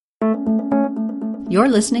You're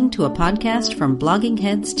listening to a podcast from Blogging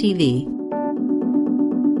Heads TV.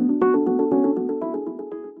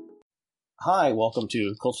 Hi, welcome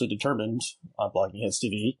to Culturally Determined on Blogging Heads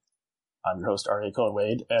TV. I'm your host, Aryeh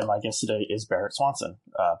Cohen-Wade, and my guest today is Barrett Swanson.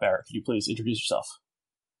 Barrett, could you please introduce yourself?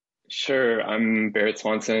 Sure. I'm Barrett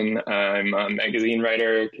Swanson. I'm a magazine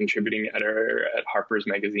writer, contributing editor at Harper's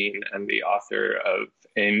Magazine, and the author of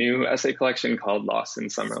a new essay collection called Lost in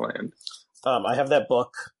Summerland. I have that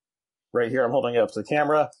book right here. I'm holding it up to the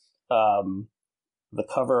camera. The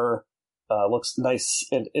cover looks nice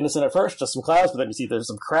and innocent at first, just some clouds, but then you see there's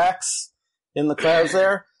some cracks in the clouds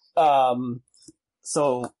there.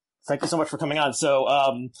 So thank you so much for coming on. So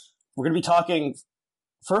we're going to be talking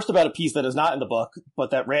first about a piece that is not in the book,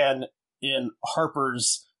 but that ran in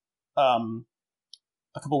Harper's a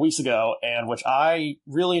couple weeks ago, and which I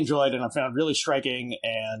really enjoyed and I found really striking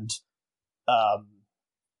and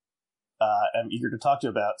am eager to talk to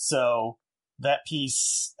you about. So that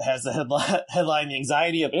piece has the headline, The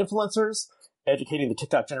Anxiety of Influencers, Educating the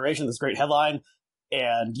TikTok Generation, this great headline.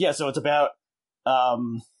 And yeah, so it's about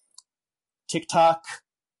TikTok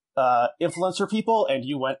influencer people, and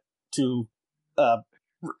you went to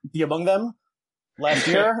be among them last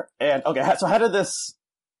year. And okay, so how did this,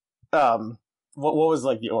 what was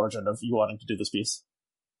like the origin of you wanting to do this piece?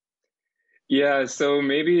 Yeah, so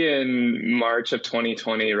maybe in March of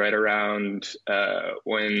 2020, right around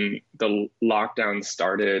when the lockdown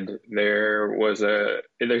started, there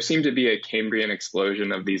seemed to be a Cambrian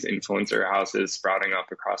explosion of these influencer houses sprouting up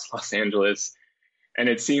across Los Angeles. And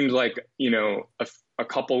it seemed like, a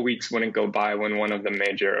couple weeks wouldn't go by when one of the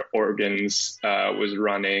major organs was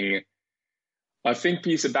running a think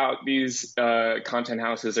piece about these content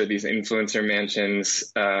houses or these influencer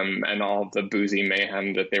mansions and all the boozy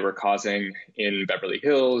mayhem that they were causing in Beverly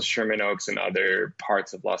Hills, Sherman Oaks, and other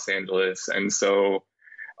parts of Los Angeles. And so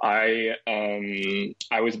I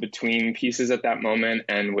was between pieces at that moment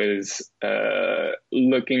and was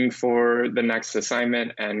looking for the next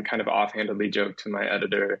assignment, and kind of offhandedly joked to my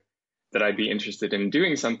editor that I'd be interested in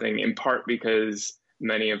doing something, in part because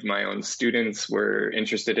many of my own students were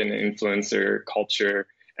interested in influencer culture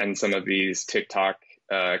and some of these TikTok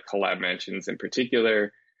collab mentions in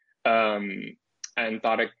particular, and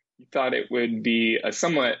thought it would be a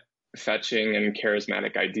somewhat fetching and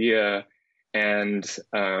charismatic idea. And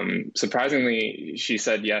surprisingly, she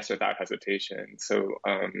said yes without hesitation. So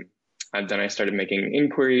then I started making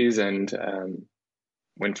inquiries and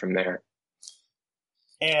went from there.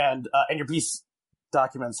 And your piece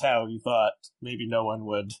documents how you thought maybe none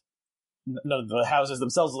of the houses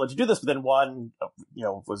themselves would let you do this, but then one,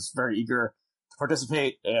 was very eager to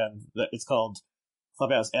participate, and it's called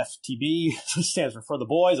Clubhouse FTB, which stands for the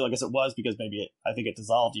boys. Well, I guess it was, because I think it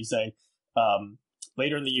dissolved, you say,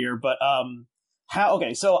 later in the year. But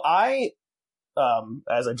so I,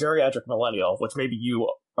 as a geriatric millennial, which maybe you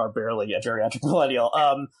are barely a geriatric millennial,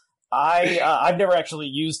 I've never actually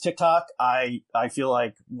used TikTok. I feel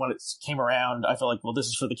like when it came around, I felt like, well, this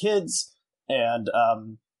is for the kids, and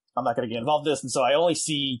I'm not going to get involved in this. And so I only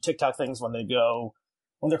see TikTok things when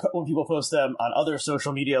people post them on other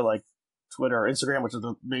social media like Twitter or Instagram, which are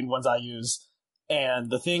the main ones I use. And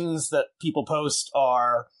the things that people post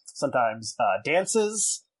are sometimes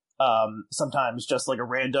dances, sometimes just like a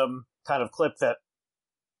random kind of clip that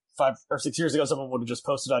 5 or 6 years ago someone would have just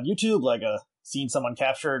posted on YouTube, like seen someone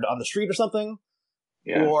captured on the street or something,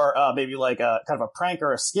 or maybe like a kind of a prank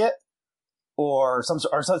or a skit, or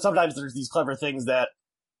sometimes there's these clever things that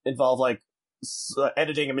involve like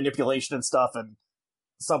editing and manipulation and stuff, and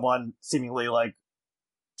someone seemingly like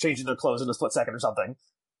changing their clothes in a split second or something.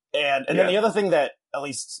 And then the other thing that, at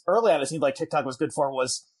least early on, it seemed like TikTok was good for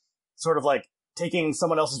was sort of like taking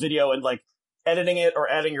someone else's video and like editing it or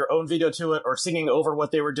adding your own video to it or singing over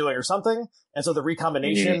what they were doing or something. And so the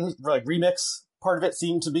recombination, like remix part of it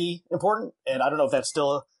seemed to be important. And I don't know if that's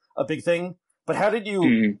still a big thing, but how did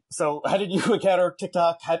you encounter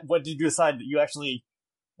TikTok? What did you decide that you actually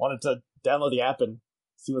wanted to download the app and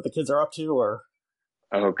see what the kids are up to? Or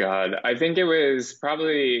Oh God, I think it was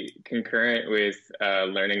probably concurrent with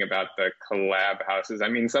learning about the collab houses. I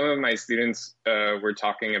mean, some of my students were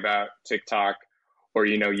talking about TikTok, or,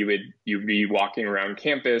 you'd be walking around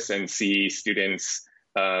campus and see students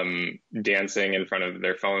dancing in front of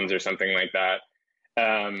their phones or something like that.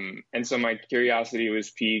 And so my curiosity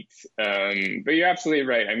was piqued. But you're absolutely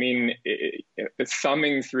right. I mean,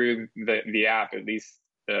 thumbing through the app, at least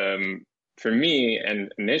for me,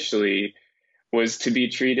 and initially, was to be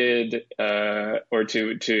treated or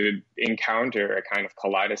to encounter a kind of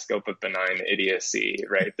kaleidoscope of benign idiocy,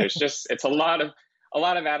 right? It's a lot of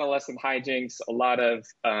adolescent hijinks, a lot of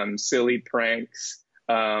silly pranks,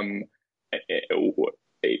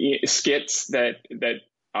 skits that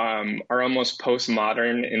are almost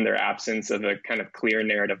postmodern in their absence of a kind of clear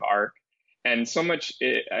narrative arc. And so much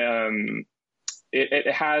it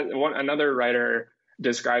has another writer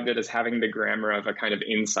described it as having the grammar of a kind of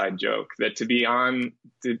inside joke, that to be on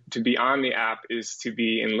the app is to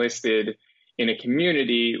be enlisted in a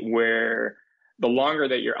community where the longer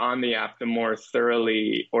that you're on the app, the more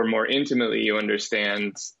thoroughly or more intimately you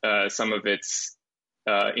understand some of its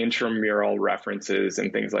intramural references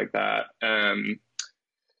and things like that.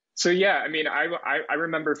 So yeah, I mean, I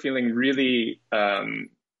remember feeling really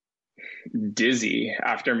dizzy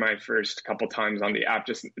after my first couple times on the app,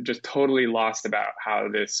 just totally lost about how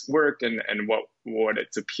this worked and what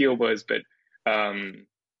its appeal was. But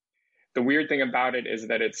the weird thing about it is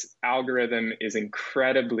that its algorithm is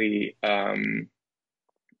incredibly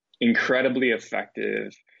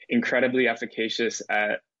effective, incredibly efficacious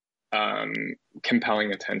at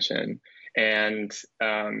compelling attention. And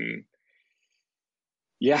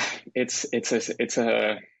yeah, it's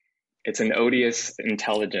an odious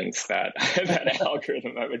intelligence, that that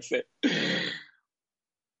algorithm, I would say.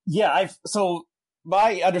 Yeah, so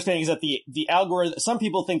my understanding is that the algorithm, some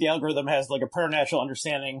people think the algorithm has like a preternatural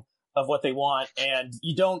understanding of what they want, and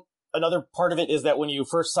you don't. Another part of it is that when you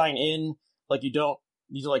first sign in, like, you don't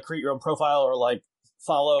need to like create your own profile or like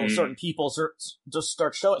follow certain people, just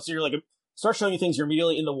start showing. So you're like, start showing you things you're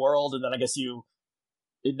immediately in the world, and then I guess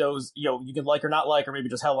it knows, you can like or not like, or maybe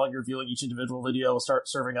just how long you're viewing each individual video, start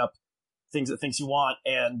serving up things it thinks you want.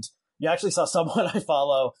 And you actually saw someone I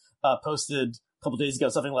follow posted a couple days ago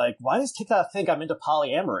something like, why does TikTok think I'm into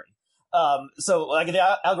polyamory? So like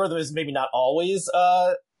the algorithm is maybe not always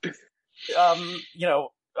 100%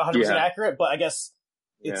 accurate, but I guess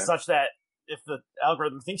it's such that if the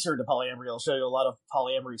algorithm thinks you're into polyamory, it'll show you a lot of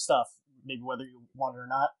polyamory stuff, maybe whether you want it or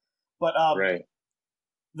not. But right.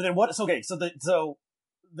 But then what? So okay, so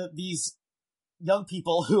these young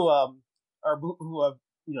people who have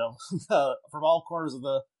from all corners of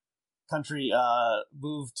the country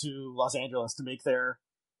moved to Los Angeles to make their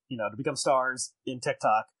to become stars in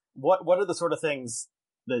TikTok. What are the sort of things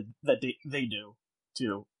that they do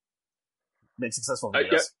to make successful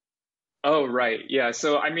videos? Oh, right. Yeah.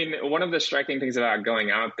 So, I mean, one of the striking things about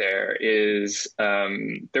going out there is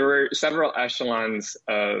there were several echelons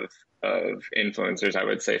of influencers, I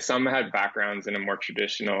would say. Some had backgrounds in a more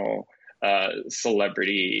traditional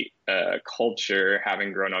celebrity culture,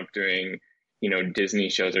 having grown up doing, Disney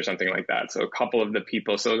shows or something like that. So a couple of the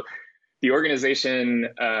people, so the organization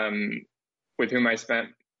with whom I spent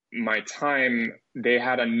my time, they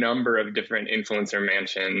had a number of different influencer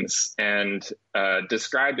mansions and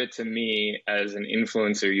described it to me as an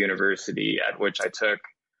influencer university, at which I took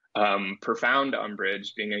profound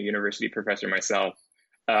umbrage, being a university professor myself.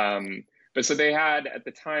 But so at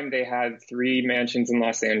the time, they had 3 mansions in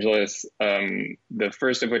Los Angeles. The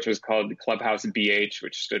first of which was called Clubhouse BH,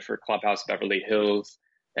 which stood for Clubhouse Beverly Hills.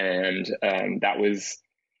 And that was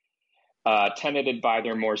tenanted by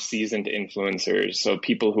their more seasoned influencers. So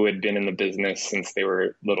people who had been in the business since they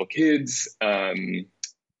were little kids. And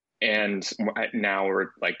now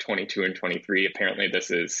we're like 22 and 23. Apparently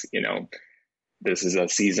this is a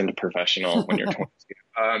seasoned professional when you're 22.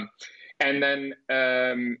 And then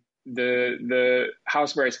the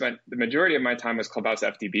house where I spent the majority of my time was Clubhouse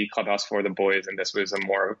FDB, Clubhouse for the Boys, and this was a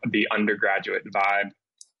more of the undergraduate vibe,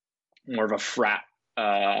 more of a frat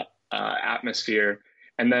atmosphere.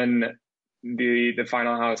 And then the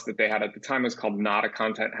final house that they had at the time was called Not a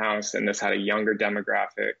Content House, and this had a younger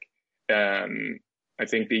demographic. I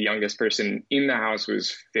think the youngest person in the house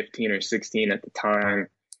was 15 or 16 at the time.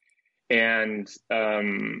 And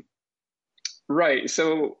right,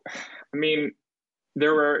 so I mean,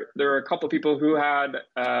 there were a couple of people who had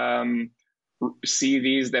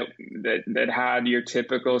CVs that had your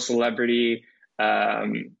typical celebrity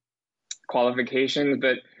qualifications,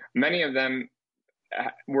 but many of them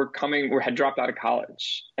had dropped out of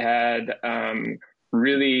college, had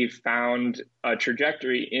really found a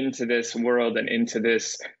trajectory into this world and into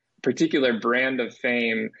this particular brand of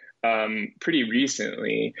fame pretty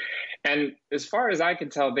recently. And as far as I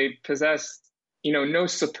could tell, they possessed no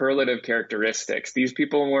superlative characteristics. These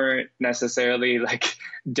people weren't necessarily like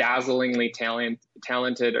dazzlingly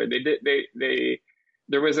talented, or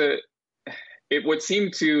what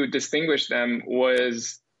seemed to distinguish them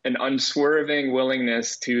was an unswerving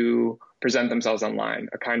willingness to present themselves online,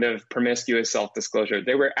 a kind of promiscuous self-disclosure.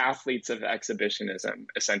 They were athletes of exhibitionism,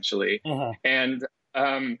 essentially. Uh-huh. And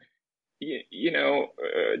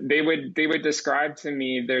they would describe to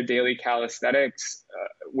me their daily calisthenics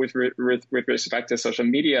with respect to social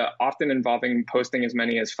media, often involving posting as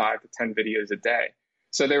many as 5 to 10 videos a day.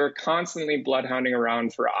 So they were constantly bloodhounding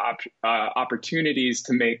around for opportunities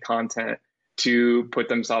to make content to put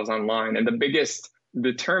themselves online. And the biggest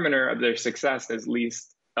determiner of their success, at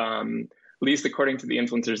least according to the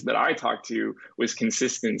influencers that I talked to, was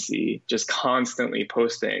consistency, just constantly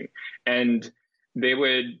posting. And they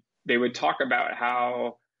would talk about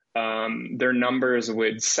how their numbers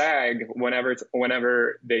would sag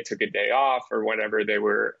whenever they took a day off, or whenever they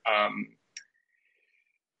were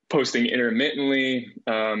posting intermittently.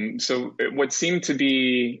 So what seemed to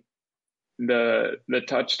be the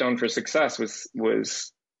touchstone for success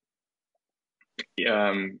was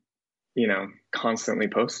constantly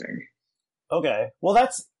posting. Okay, well,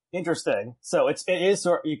 that's interesting. So it is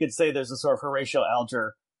sort, you could say there's a sort of Horatio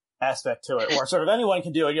Alger aspect to it, or sort of anyone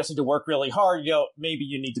can do it. You just need to work really hard. Maybe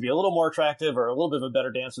you need to be a little more attractive or a little bit of a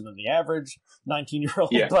better dancer than the average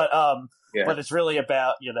 19-year-old. Yeah. But it's really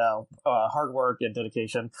about, hard work and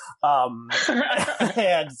dedication,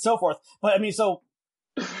 and so forth. But I mean, so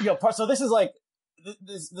this is like,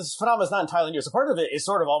 this phenomenon is not entirely new. So part of it is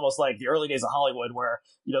sort of almost like the early days of Hollywood, where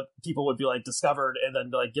people would be like discovered and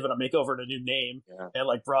then like given a makeover and a new name, and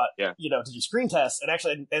like brought to do screen tests.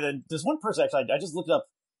 And then there's one person I just looked up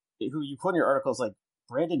who you put in your articles, like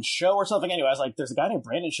Brandon Show or something. Anyway, I was like, there's a guy named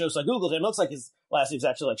Brandon Show, so I googled him. It looks like his last name's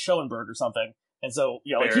actually like Schoenberg or something. And so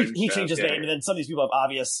he changed his name, and then some of these people have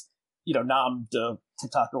obvious nom to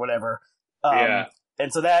TikTok or whatever.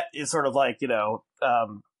 And so that is sort of like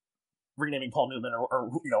renaming Paul Newman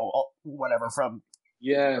or whatever from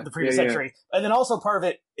the previous century. And then also part of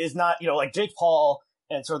it is not, like Jake Paul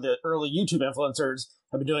and sort of the early YouTube influencers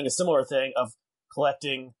have been doing a similar thing of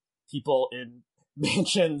collecting people in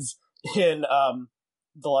mansions in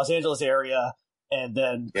the Los Angeles area and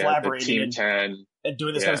then collaborating and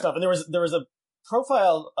doing this kind of stuff. And there was a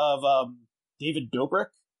profile of David Dobrik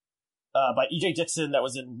by E.J. Dixon that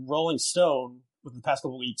was in Rolling Stone within the past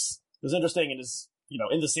couple of weeks. It was interesting and is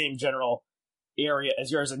in the same general area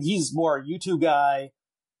as yours, and he's more a YouTube guy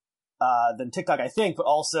than TikTok, I think, but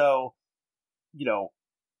also,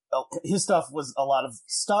 his stuff was a lot of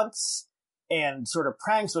stunts and sort of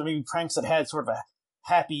pranks, but maybe pranks that had sort of a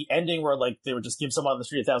happy ending where like they would just give someone on the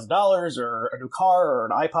street $1,000 or a new car or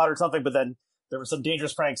an iPod or something, but then there were some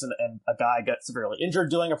dangerous pranks and a guy got severely injured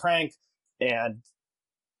doing a prank. And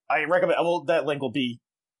I recommend, that link will be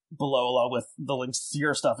below along with the links to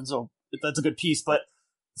your stuff, and so that's a good piece. But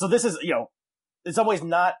so this is, in some ways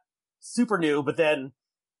not super new, but then,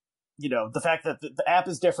 the fact that the app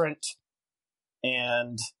is different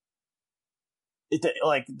and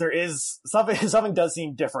there is something does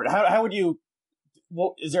seem different. How would you,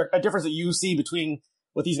 is there a difference that you see between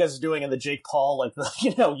what these guys are doing and the Jake Paul, like the,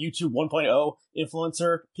 YouTube 1.0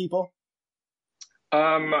 influencer people?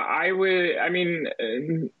 I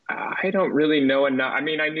don't really know enough. I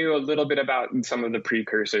mean, I knew a little bit about some of the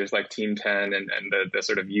precursors like Team 10 and the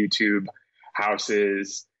sort of YouTube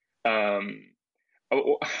houses.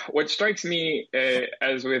 What strikes me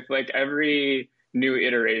as with like every new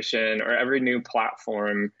iteration or every new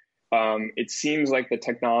platform, it seems like the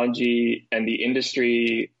technology and the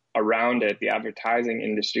industry around it, the advertising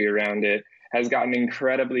industry around it, has gotten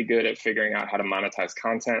incredibly good at figuring out how to monetize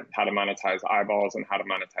content, how to monetize eyeballs, and how to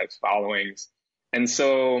monetize followings. And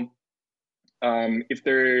so if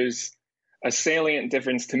there's a salient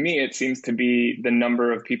difference to me, it seems to be the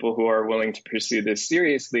number of people who are willing to pursue this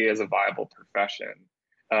seriously as a viable profession.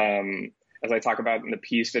 As I talk about in the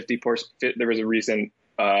piece, there was a recent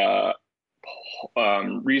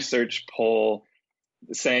research poll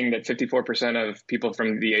saying that 54% of people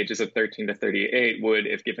from the ages of 13 to 38 would,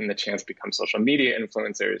 if given the chance, become social media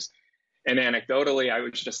influencers. And anecdotally, I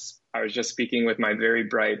was just speaking with my very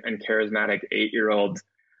bright and charismatic 8-year-old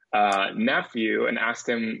nephew and asked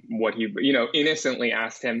him what he, innocently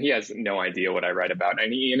asked him. He has no idea what I write about,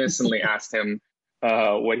 and he innocently asked him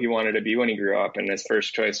what he wanted to be when he grew up. And his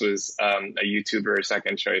first choice was a YouTuber. His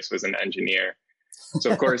second choice was an engineer. So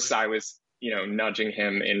of course I was, nudging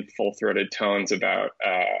him in full-throated tones about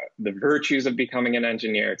the virtues of becoming an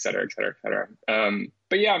engineer, et cetera, et cetera, et cetera.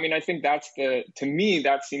 But yeah, I mean, I think to me,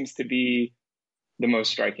 that seems to be the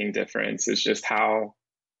most striking difference, is just how,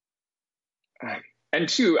 and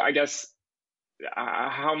two, I guess,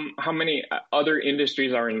 how many other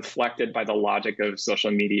industries are inflected by the logic of social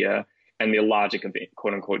media and the logic of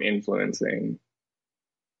quote unquote influencing.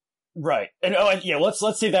 Right. And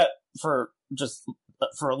let's say that for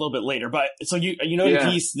a little bit later. But so in the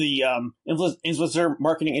piece, the influencer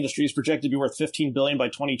marketing industry is projected to be worth $15 billion by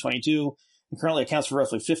 2022, and currently accounts for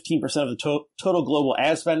roughly 15% of the total global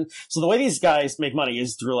ad spend. So the way these guys make money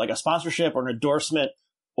is through like a sponsorship or an endorsement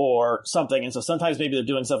or something. And so sometimes maybe they're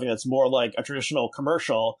doing something that's more like a traditional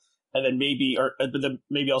commercial, and then maybe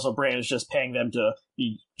also brand is just paying them to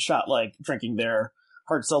be shot like drinking their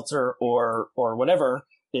hard seltzer or whatever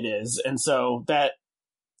it is, and so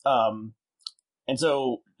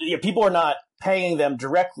people are not paying them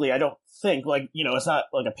directly. I don't think it's not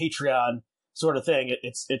like a Patreon sort of thing.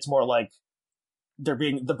 It's more like they're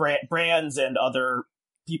being the brands and other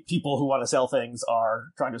people who want to sell things are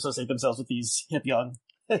trying to associate themselves with these hip young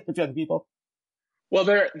people. Well,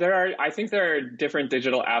 I think there are different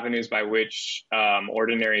digital avenues by which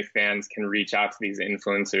ordinary fans can reach out to these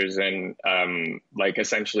influencers and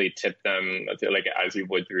essentially tip them, like as you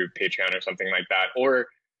would through Patreon or something like that, or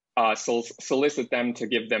solicit them to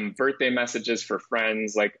give them birthday messages for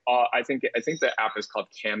friends. I think the app is called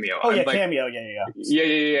Cameo. Oh yeah, Cameo, yeah.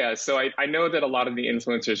 Yeah. So I know that a lot of the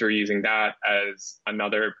influencers are using that as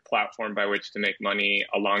another platform by which to make money.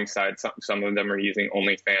 Alongside some of them are using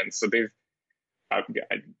OnlyFans. So they've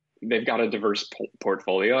got a diverse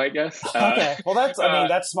portfolio, I guess. Okay, well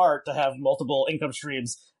that's smart to have multiple income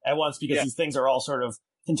streams at once, because these things are all sort of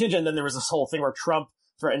contingent. Then there was this whole thing where Trump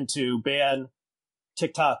threatened to ban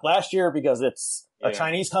TikTok last year because it's a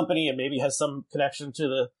Chinese company and maybe has some connection to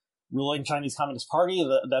the ruling Chinese Communist Party.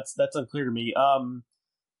 That's unclear to me.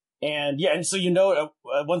 And so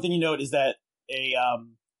one thing you note is that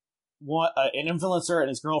an influencer and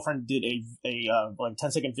his girlfriend did a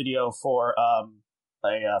 10-second video for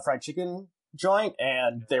a fried chicken joint,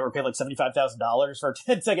 and they were paid like $75,000 for a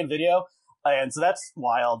 10-second video, and so that's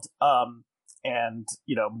wild. And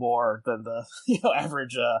more than the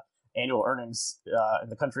average annual earnings in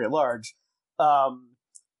the country at large.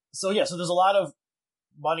 So there's a lot of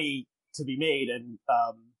money to be made, and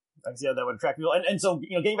I see how that would attract people. And so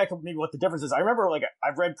getting back to maybe what the difference is, I remember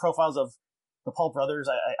I've read profiles of the Paul brothers.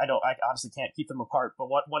 I honestly can't keep them apart, but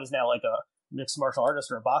one is now like a mixed martial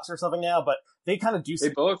artist or a boxer or something now, but they kind of do. They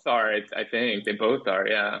both are. I think they both are.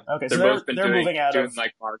 Yeah. Okay, they're moving out of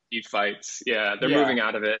like marquee fights. Yeah, they're moving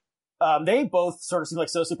out of it. They both sort of seem like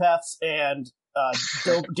sociopaths, and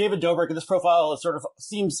David Dobrik in this profile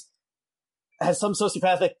has some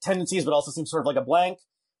sociopathic tendencies, but also seems sort of like a blank.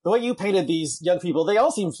 The way you painted these young people, they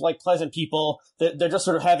all seem like pleasant people. They're just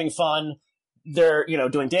sort of having fun. They're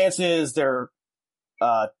doing dances. They're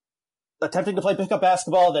attempting to play pickup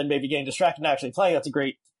basketball, then maybe getting distracted and actually playing. That's a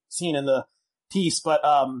great scene in the piece. But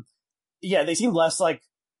they seem less like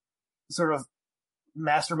sort of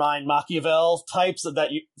mastermind Machiavel types that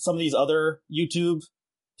some of these other YouTube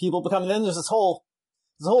people become. And then there's this whole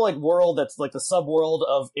like world that's like the subworld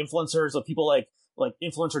of influencers, of people like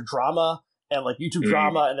influencer drama and like YouTube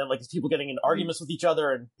drama, and then like people getting in arguments with each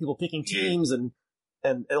other and people picking teams, and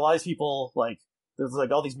a lot of these people, like there's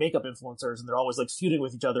like all these makeup influencers, and they're always like feuding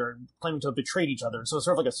with each other and claiming to have betrayed each other. And so it's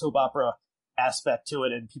sort of like a soap opera aspect to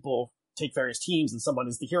it, and people take various teams and someone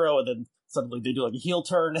is the hero, and then suddenly they do like a heel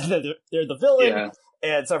turn and then they're the villain,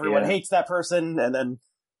 and so everyone hates that person, and then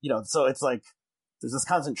so it's like there's this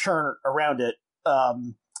constant churn around it. I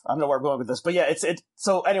don't know where I'm going with this, but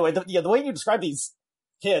so anyway, the way you describe these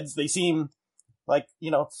kids, they seem like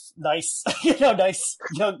nice nice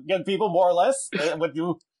young people, more or less. Would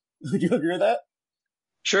you agree with that?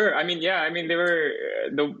 Sure. I mean, they were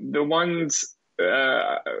the ones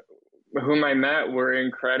whom I met were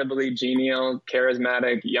incredibly genial,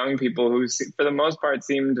 charismatic young people who, for the most part,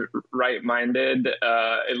 seemed right-minded,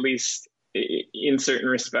 at least in certain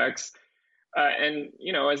respects. And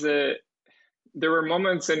there were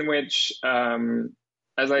moments in which,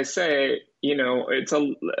 as I say,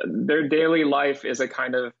 their daily life is a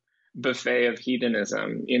kind of buffet of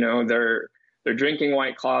hedonism. They're drinking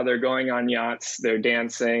White Claw, they're going on yachts, they're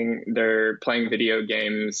dancing, they're playing video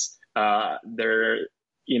games, they're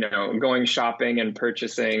going shopping and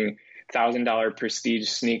purchasing $1,000 prestige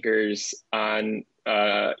sneakers on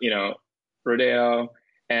Rodeo,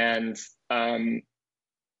 and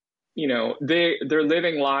they're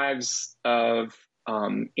living lives of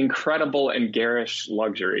incredible and garish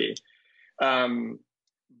luxury.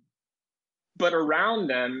 But around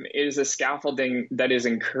them is a scaffolding that is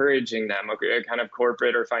encouraging them, a kind of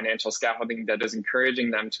corporate or financial scaffolding that is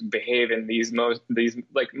encouraging them to behave in these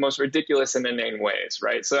most ridiculous and inane ways,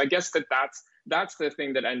 right? So I guess that's the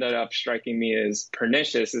thing that ended up striking me as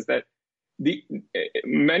pernicious, is that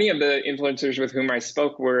many of the influencers with whom I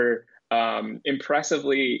spoke were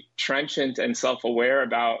impressively trenchant and self-aware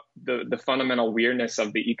about the fundamental weirdness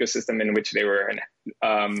of the ecosystem in which they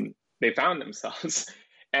found themselves.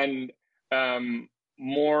 And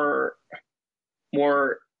more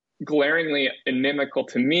glaringly inimical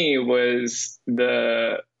to me was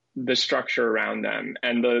the structure around them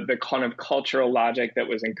and the kind of cultural logic that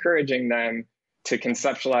was encouraging them to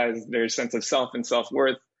conceptualize their sense of self and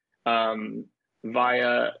self-worth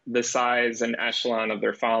via the size and echelon of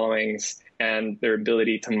their followings and their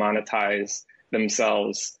ability to monetize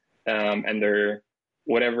themselves, and their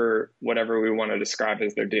whatever we want to describe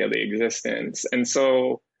as their daily existence. And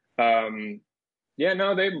so, they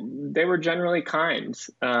were generally kind,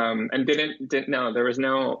 and didn't no, there was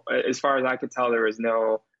no, as far as I could tell, there was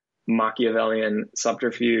no Machiavellian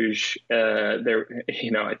subterfuge. There,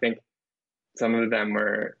 I think some of them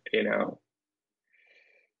were, they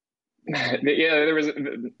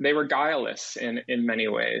were guileless in many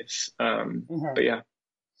ways. But yeah.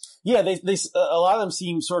 Yeah, they a lot of them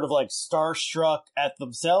seem sort of like starstruck at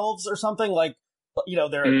themselves or something. Like,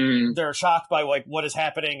 they're shocked by like what is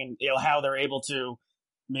happening and how they're able to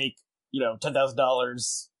make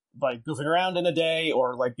 $10,000 by goofing around in a day,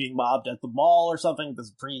 or like being mobbed at the mall or something. This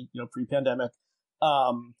is pre-pandemic.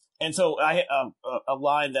 And so I a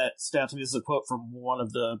line that stood out to me. This is a quote from one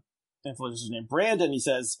of the influencers named Brandon. He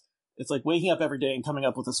says, "It's like waking up every day and coming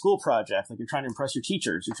up with a school project. Like you're trying to impress your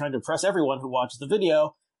teachers. You're trying to impress everyone who watches the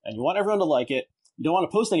video, and you want everyone to like it. You don't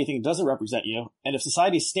want to post anything that doesn't represent you. And if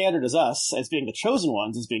society's standard is us, as being the chosen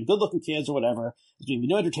ones, as being good-looking kids or whatever, as being the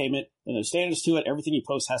new entertainment, then there's standards to it. Everything you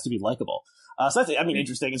post has to be likable." So that's,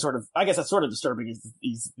 interesting, and sort of, I guess that's sort of disturbing.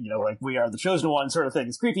 He's like, we are the chosen one sort of thing.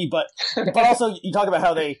 It's creepy, but also you talk about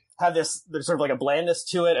how they have there's sort of like a blandness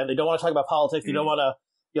to it, and they don't want to talk about politics. They don't want to,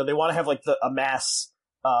 they want to have like a mass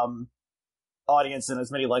audience and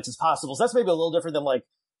as many likes as possible. So that's maybe a little different than like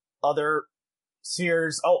other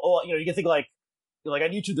spheres. You can think like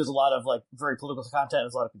on YouTube, there's a lot of like very political content.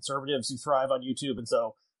 There's a lot of conservatives who thrive on YouTube, and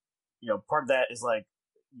so part of that is like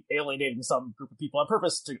alienating some group of people on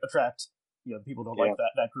purpose to attract people who don't like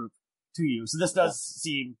that group to you. So this does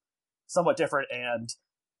seem somewhat different, and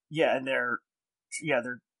they're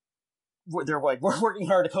like, we're working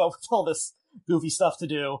hard to come up with all this goofy stuff to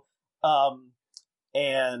do,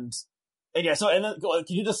 and then can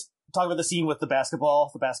you just talk about the scene with the basketball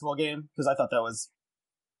game, because I thought that was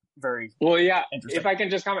very interesting. If I can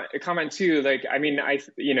just comment too, like, I mean,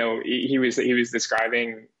 he was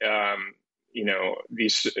describing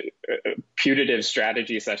these putative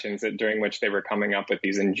strategy sessions during which they were coming up with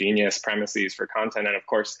these ingenious premises for content, and of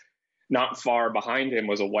course not far behind him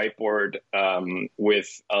was a whiteboard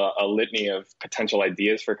with a litany of potential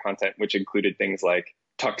ideas for content, which included things like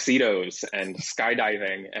tuxedos and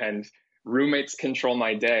skydiving and roommates control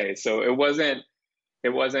my day. So it wasn't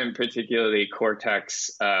particularly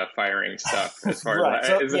cortex firing stuff as far right.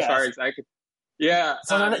 as far as I could. Yeah.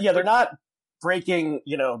 So they're not breaking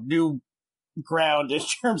new ground in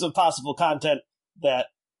terms of possible content that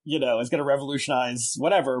is going to revolutionize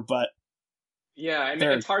whatever, but and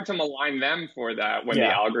it's hard to malign them for that when the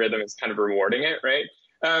algorithm is kind of rewarding it, right?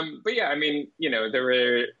 But I mean,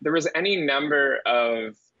 there was any number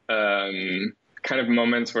of kind of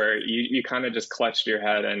moments where you kind of just clutched your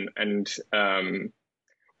head and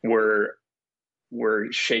were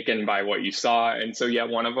shaken by what you saw. And so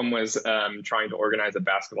one of them was trying to organize a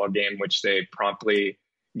basketball game, which they promptly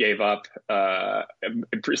gave up,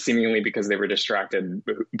 seemingly because they were distracted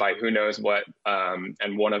by who knows what.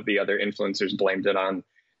 And one of the other influencers blamed it on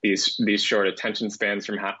these short attention spans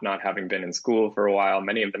from not having been in school for a while.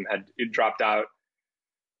 Many of them had dropped out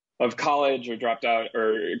of college or dropped out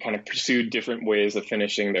or kind of pursued different ways of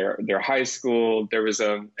finishing their high school. There was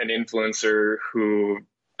an influencer who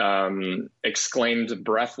exclaimed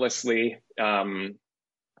breathlessly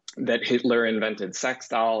that Hitler invented sex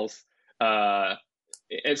dolls.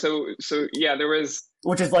 And so there was,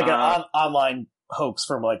 which is like an online hoax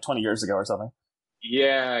from like 20 years ago or something.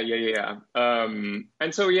 Yeah. And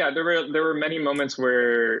so there were many moments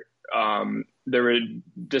where there were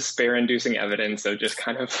despair-inducing evidence of just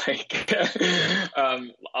kind of like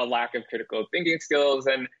a lack of critical thinking skills,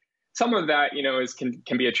 and some of that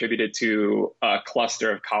can be attributed to a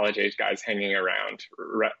cluster of college-age guys hanging out,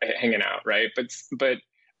 right? But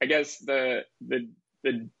I guess the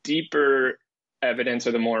deeper evidence,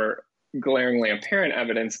 or the more glaringly apparent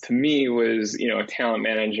evidence to me, was a talent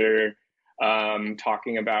manager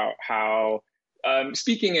talking about how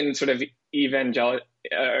speaking in sort of evangelical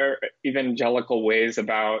ways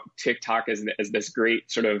about TikTok as this great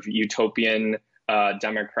sort of utopian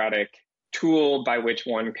democratic tool by which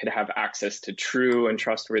one could have access to true and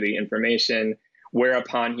trustworthy information,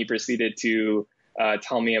 whereupon he proceeded to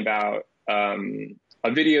tell me about a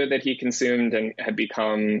video that he consumed and had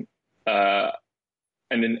become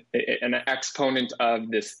an exponent of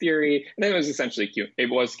this theory. And then it was essentially it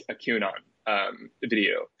was a QAnon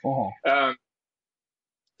video. Uh-huh.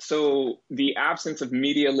 So the absence of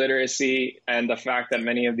media literacy and the fact that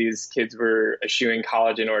many of these kids were eschewing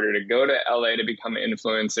college in order to go to LA to become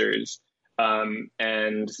influencers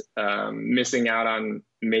and missing out on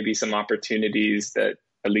maybe some opportunities that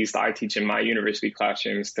at least I teach in my university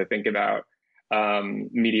classrooms to think about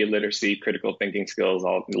media literacy, critical thinking skills,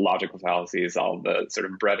 all the logical fallacies, all the sort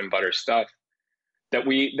of bread and butter stuff that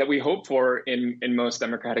we hope for in most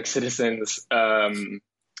democratic citizens.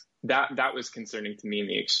 That was concerning to me in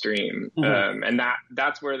the extreme, and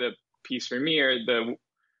that's where the piece for me, or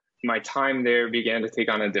my time there, began to take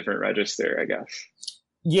on a different register, I guess.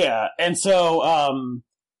 Yeah, and so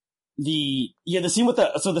the scene with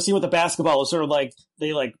the basketball is sort of like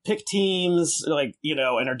they like pick teams, like, you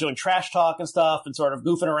know, and are doing trash talk and stuff and sort of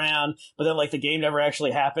goofing around, but then like the game never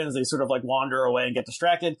actually happens. They sort of like wander away and get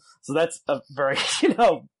distracted. So that's a very, you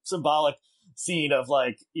know, symbolic scene of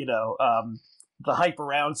like, you know, the hype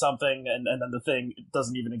around something and then the thing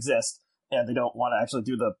doesn't even exist, and they don't want to actually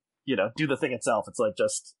do the thing itself. It's like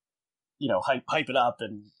just, you know, hype it up,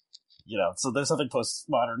 and you know, so there's something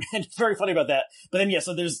postmodern and very funny about that. But then, yeah,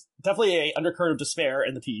 so there's definitely a undercurrent of despair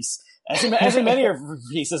in the piece, as in many of your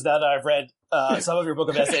pieces now that I've read some of your book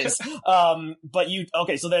of essays. But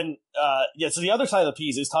so the other side of the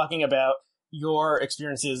piece is talking about your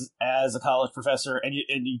experiences as a college professor, and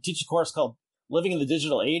you teach a course called Living in the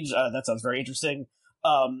Digital Age. That sounds very interesting.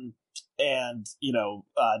 And, you know,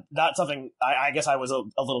 not something, I guess I was a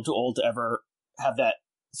little too old to ever have that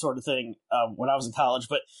sort of thing when I was in college,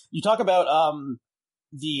 but you talk about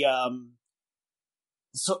the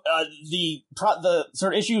sort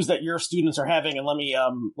of issues that your students are having, and let me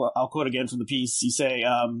I'll quote again from the piece. You say,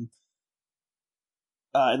 in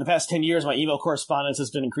the past 10 years, my email correspondence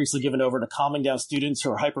has been increasingly given over to calming down students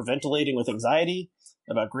who are hyperventilating with anxiety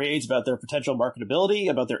about grades, about their potential marketability,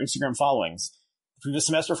 about their Instagram followings. The previous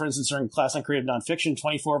semester, for instance, during class on creative nonfiction,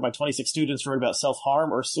 24 of my 26 students wrote about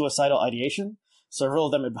self-harm or suicidal ideation. Several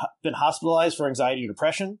of them have been hospitalized for anxiety or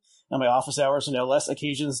depression, and my office hours are now less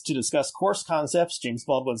occasions to discuss course concepts, James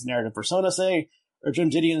Baldwin's narrative persona, say, or Jim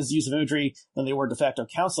Didion's use of imagery, than they were de facto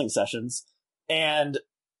counseling sessions. And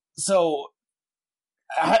so,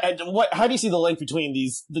 how do you see the link between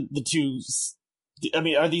the two? I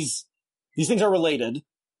mean, are these things are related,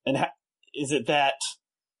 and is it that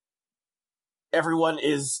everyone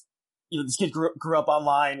is, you know, these kids grew up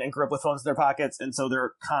online and grew up with phones in their pockets, and so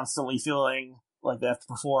they're constantly feeling like they have to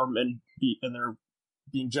perform and they're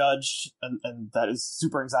being judged, and that is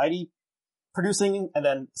super anxiety producing. And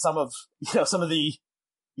then some of the,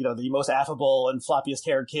 you know, the most affable and floppiest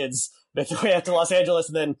haired kids make their way out to Los Angeles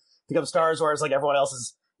and then become stars, whereas like everyone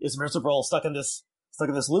else is miserable, stuck in this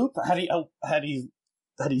loop. How do you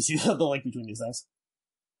see the link between these things?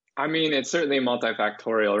 I mean, it's certainly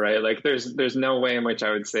multifactorial, right? Like there's no way in which I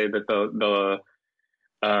would say that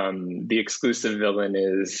the exclusive villain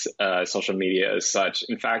is social media as such.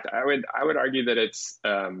 In fact, I would argue that it's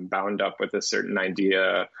bound up with a certain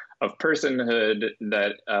idea of personhood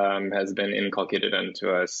that has been inculcated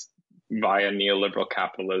into us via neoliberal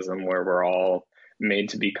capitalism, where we're all made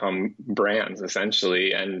to become brands,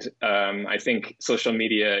 essentially. And I think social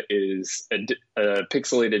media is a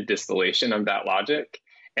pixelated distillation of that logic,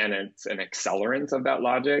 and it's an accelerant of that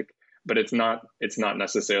logic. But it's not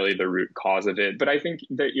necessarily the root cause of it. But I think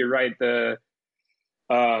that you're right. The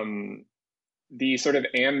sort of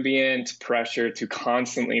ambient pressure to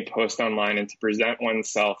constantly post online and to present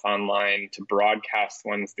oneself online, to broadcast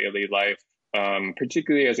one's daily life,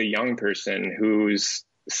 particularly as a young person whose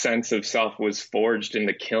sense of self was forged in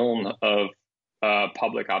the kiln of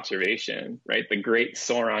public observation, right? The great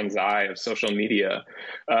Sauron's eye of social media.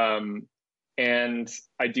 And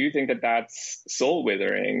I do think that that's soul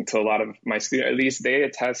withering to a lot of my students. At least they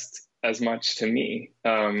attest as much to me,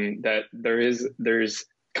 that there's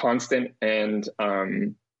constant and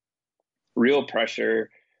real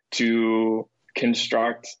pressure to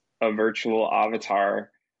construct a virtual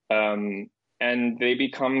avatar, and they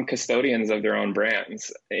become custodians of their own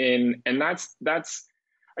brands. And that's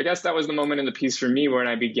I guess that was the moment in the piece for me when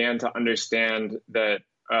I began to understand that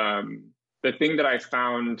the thing that I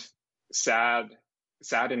found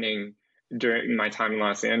saddening during my time in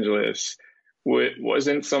Los Angeles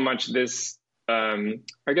wasn't so much this. I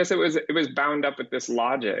guess it was bound up with this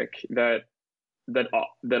logic that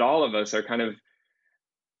all of us are kind of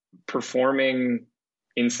performing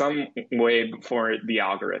in some way for the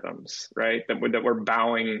algorithms, right? That we're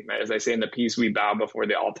bowing, as I say in the piece, we bow before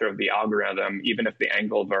the altar of the algorithm, even if the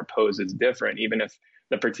angle of our pose is different, even if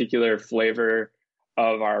the particular flavor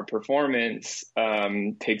of our performance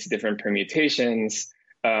takes different permutations.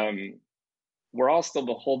 We're all still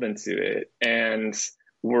beholden to it, and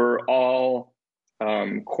we're all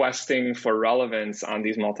questing for relevance on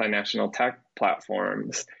these multinational tech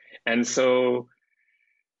platforms. And so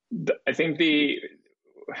I think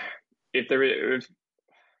if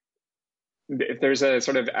there's a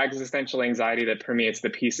sort of existential anxiety that permeates the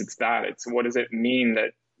piece, it's what does it mean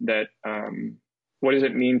what does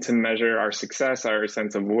it mean to measure our success, our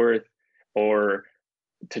sense of worth, or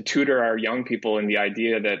to tutor our young people in the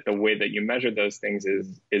idea that the way that you measure those things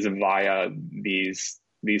is via these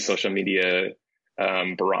social media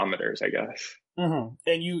barometers, I guess. Mm-hmm.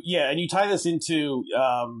 And you tie this into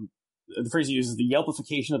the phrase you use is the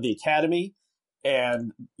Yelpification of the academy,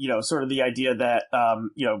 and sort of the idea that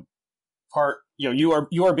you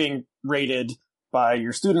are being rated by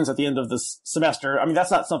your students at the end of this semester. I mean,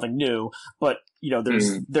 that's not something new, but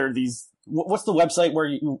there are these. What's the website where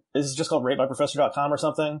is it just called ratemyprofessor.com or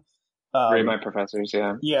something? Rate My Professors,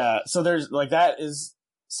 yeah. Yeah. So there's that is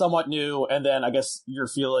somewhat new, and then I guess you're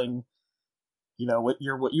feeling,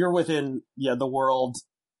 you're within the world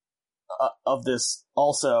of this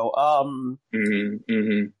also.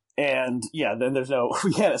 And then there's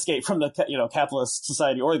we can't escape from the capitalist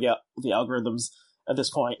society or the algorithms at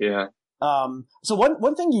this point. Yeah. So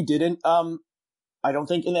one thing you didn't I don't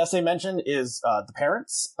think in the essay mention is the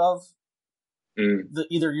parents of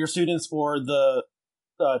either your students or the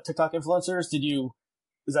TikTok influencers.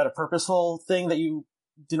 Is that a purposeful thing that you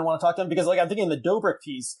didn't want to talk to them? Because I'm thinking in the Dobrik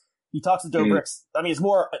piece, he talks to Dobrik's. I mean,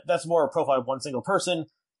 that's more a profile of one single person.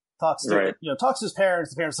 Talks to his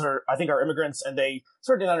parents. The parents I think are immigrants, and they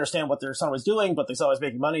sort of didn't understand what their son was doing, but they saw he was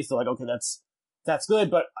making money, so okay, that's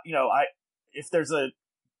good. But if there's a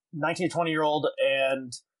 19 or 20-year-old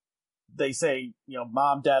and they say,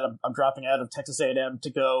 Mom, Dad, I'm dropping out of Texas A&M to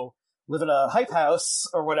go live in a hype house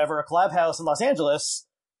or whatever, a collab house in Los Angeles,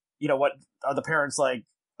 what are the parents like?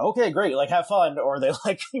 Okay, great, have fun, or are they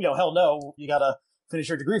hell no, you gotta finish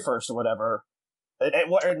your degree first or whatever.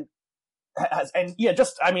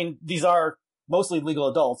 These are mostly legal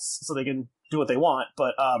adults, so they can do what they want.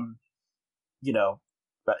 But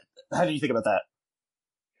but how do you think about that?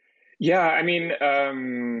 Yeah, I mean,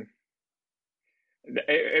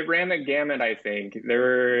 it ran the gamut. I think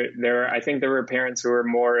there were parents who were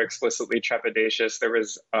more explicitly trepidatious. There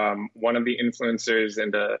was one of the influencers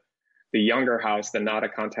in the younger house, the Not a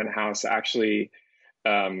Content house, actually.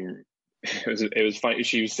 It was funny.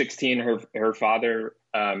 She was 16. Her father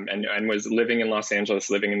and was living in Los Angeles,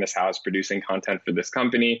 living in this house, producing content for this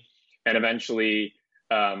company, and eventually,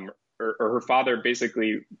 her father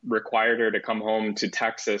basically required her to come home to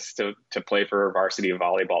Texas to play for her varsity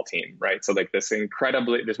volleyball team, right? So this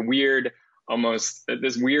weird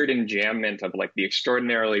enjambment of the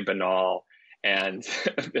extraordinarily banal and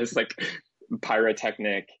this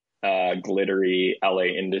pyrotechnic, glittery LA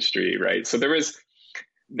industry, right? So there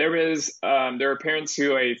are parents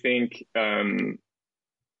who I think,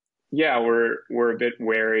 were a bit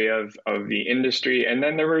wary of the industry. And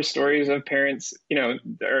then there were stories of parents,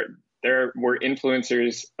 there were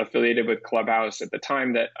influencers affiliated with Clubhouse at the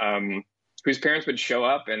time that, whose parents would show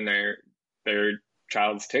up in their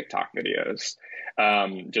child's TikTok videos,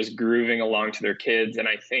 just grooving along to their kids. And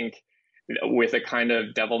I think with a kind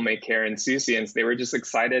of devil-may-care insouciance, they were just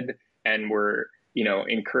excited and were,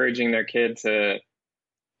 encouraging their kid to,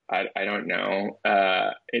 I don't know,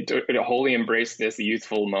 to wholly embrace this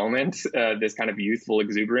youthful moment, this kind of youthful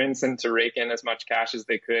exuberance, and to rake in as much cash as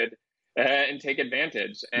they could and take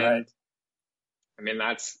advantage. And right. I mean,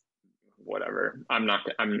 that's whatever. I'm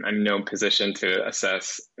in no position to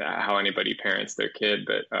assess how anybody parents their kid,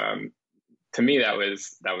 but to me, that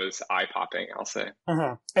was eye-popping, I'll say.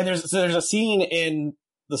 Uh-huh. And there's a scene in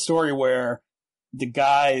the story where the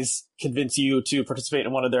guys convince you to participate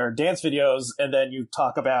in one of their dance videos, and then you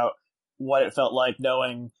talk about what it felt like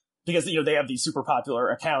knowing, because they have these super popular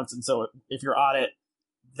accounts, and so if you're on it,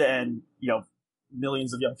 then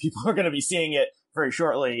millions of young people are going to be seeing it very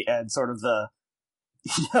shortly, and sort of the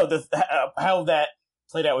how that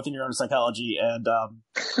played out within your own psychology, and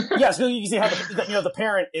so you can see how the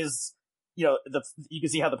parent is, you can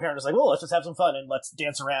see how the parent is like, well, let's just have some fun and let's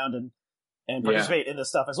dance around and participate in this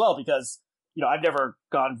stuff as well, because I've never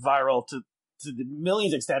gone viral to the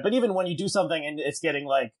millions extent, but even when you do something and it's getting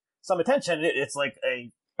some attention, it's like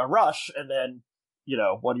a rush, and then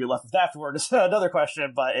what are you left with afterward is another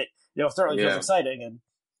question, but it certainly feels exciting, and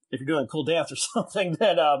if you're doing a cool dance or something,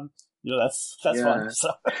 then that's fun.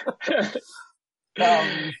 So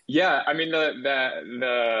I mean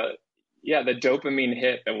the dopamine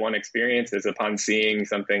hit that one experiences upon seeing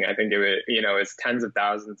something, I think it's tens of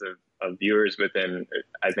thousands of viewers within,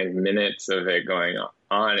 I think, minutes of it going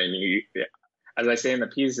on. And as I say in the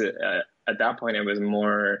piece, at that point, it was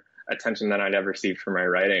more attention than I'd ever received for my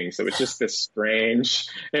writing. So it was just this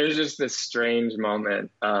strange moment,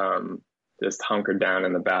 just hunkered down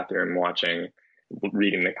in the bathroom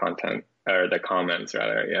reading the content. or the comments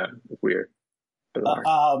rather. Yeah, weird.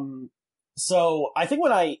 So I think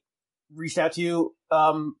when I reached out to you,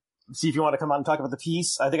 see if you want to come on and talk about the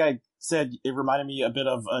piece, I think I said it reminded me a bit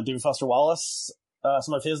of David Foster Wallace,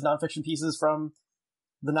 some of his nonfiction pieces from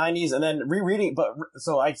the 90s, and then rereading.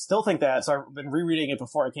 So I still think that. So I've been rereading it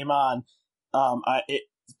before I came on.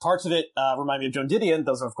 Parts of it remind me of Joan Didion.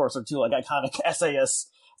 Those, of course, are two like iconic essayists,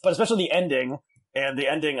 but especially the ending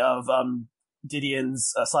of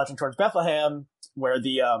Didion's Slouching Towards Bethlehem, where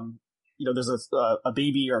the there's a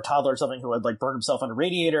baby or a toddler or something who had like burned himself on a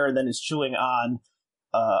radiator and then is chewing on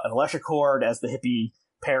an electric cord as the hippie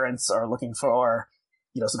parents are looking for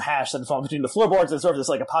some hash that has fallen between the floorboards, and sort of this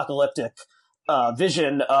like apocalyptic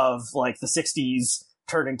vision of like the 60s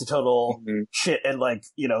turning to total shit and like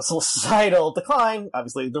societal decline.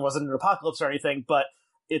 Obviously there wasn't an apocalypse or anything, but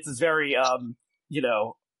it's this very in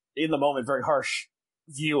the moment very harsh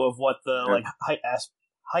view of what the like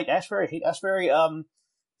Haight-Ashbury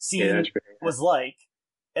scene was like.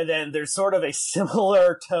 And then there's sort of a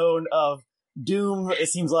similar tone of doom, it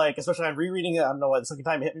seems like, especially I'm rereading it. I don't know why the second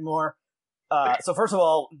time it hit me more. So first of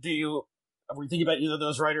all, were you thinking about either of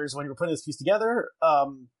those writers when you were putting this piece together?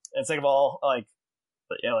 And second of all, how do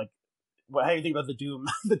you think about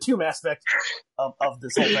the doom aspect of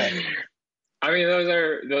this whole thing? I mean,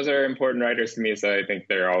 those are important writers to me, so I think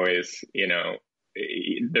they're always,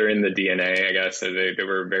 they're in the DNA, I guess. So they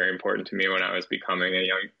were very important to me when I was becoming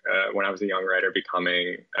when I was a young writer,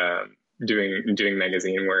 doing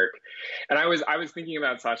magazine work. And I was thinking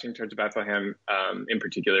about Slouching Towards Bethlehem in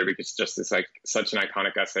particular because just it's like such an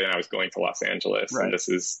iconic essay, and I was going to Los Angeles, right. And this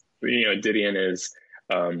is Didion is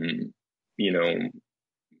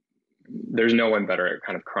there's no one better at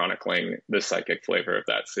kind of chronicling the psychic flavor of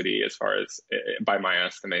that city, as far as by my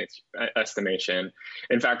estimation.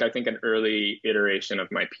 In fact, I think an early iteration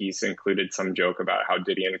of my piece included some joke about how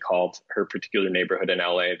Didion called her particular neighborhood in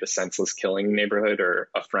LA the senseless killing neighborhood, or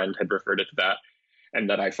a friend had referred it to that, and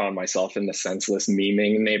that I found myself in the senseless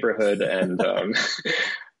memeing neighborhood. And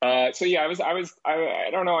so yeah, I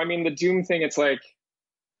don't know. I mean, the doom thing, it's like,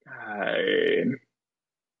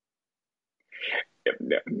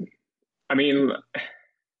 I mean,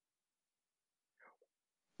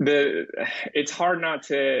 it's hard not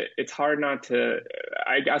to,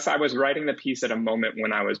 I guess I was writing the piece at a moment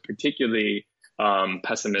when I was particularly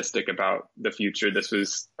pessimistic about the future. This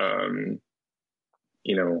was, at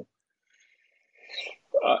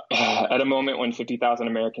a moment when 50,000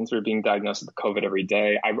 Americans were being diagnosed with COVID every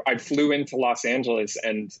day. I flew into Los Angeles,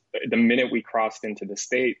 and the minute we crossed into the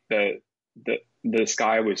state, the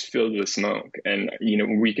sky was filled with smoke, and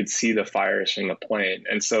we could see the fires from the plane.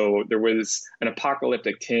 And so there was an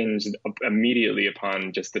apocalyptic tinge immediately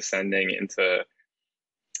upon just descending into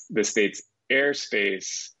the state's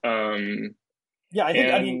airspace. I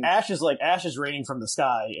think ash is raining from the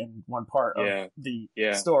sky in one part of the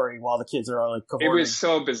story, while the kids are like cavorting. It was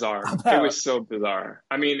so bizarre. It was so bizarre.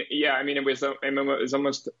 I mean, it was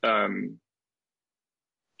almost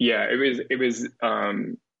it was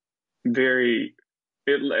very,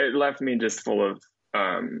 it left me just full of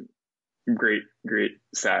great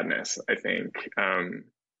sadness, I think.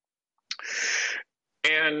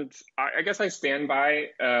 And I guess I stand by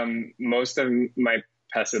most of my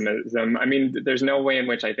pessimism. I mean, there's no way in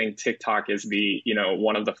which I think TikTok is the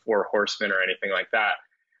one of the four horsemen or anything like that.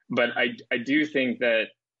 But I do think that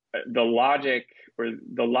the logic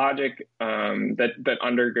that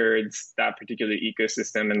undergirds that particular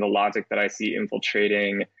ecosystem, and the logic that I see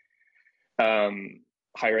infiltrating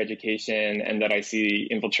higher education, and that I see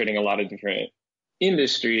infiltrating a lot of different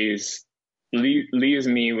industries, leaves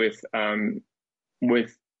me with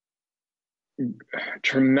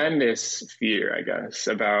tremendous fear, I guess,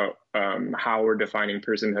 about how we're defining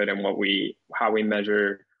personhood and how we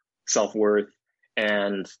measure self-worth.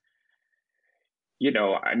 And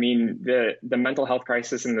I mean, the mental health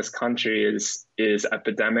crisis in this country is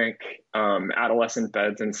epidemic. Adolescent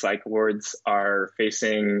beds and psych wards are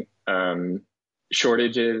facing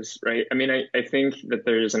shortages, right? I mean, I think that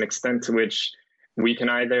there's an extent to which we can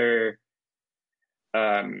either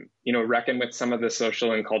reckon with some of the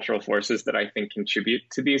social and cultural forces that I think contribute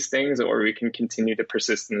to these things, or we can continue to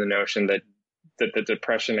persist in the notion that the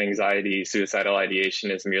depression, anxiety, suicidal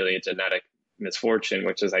ideation is merely a genetic misfortune,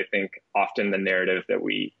 which is, I think, often the narrative that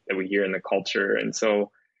we hear in the culture. And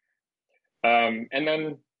so, and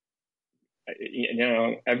then,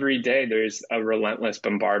 every day there's a relentless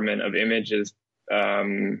bombardment of images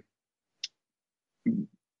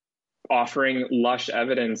offering lush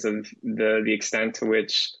evidence of the extent to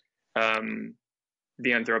which the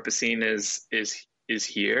Anthropocene is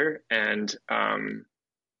here. And I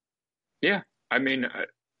mean,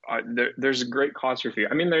 there's a great cause for fear.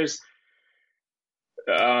 I mean,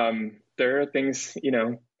 there are things,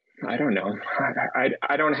 I don't know.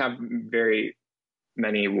 I don't have very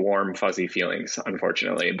many warm, fuzzy feelings,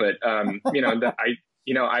 unfortunately. But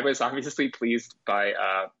I was obviously pleased by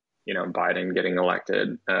Biden getting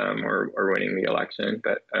elected, or winning the election.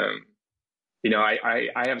 But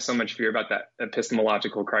I have so much fear about that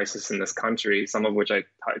epistemological crisis in this country, some of which I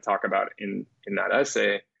talk about in that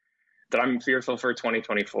essay, that I'm fearful for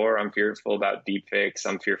 2024. I'm fearful about deepfakes.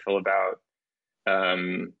 I'm fearful about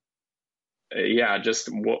just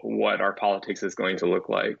what our politics is going to look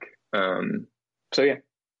like. So yeah.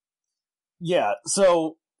 Yeah.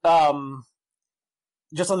 So,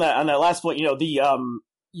 just on that last point,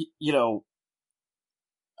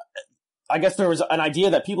 I guess there was an idea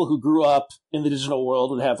that people who grew up in the digital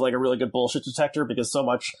world would have like a really good bullshit detector because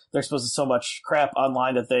they're exposed to so much crap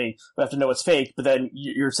online that they have to know it's fake. But then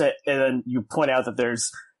and then you point out that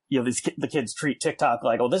there's, the kids treat TikTok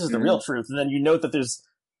like, oh, this is the real truth. And then you note that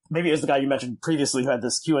maybe it was the guy you mentioned previously who had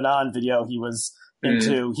this QAnon video he was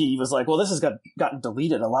into. He was like, well, this has gotten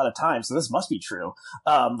deleted a lot of times, so this must be true.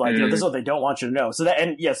 This is what they don't want you to know. So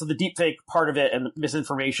so the deepfake part of it and the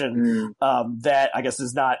misinformation, that I guess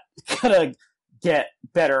is not gonna get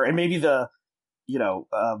better. And maybe some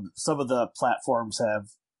of the platforms have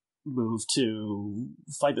moved to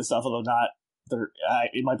fight this stuff, although not.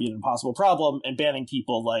 It might be an impossible problem, and banning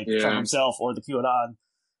people like Trump himself or the QAnon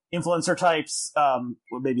influencer types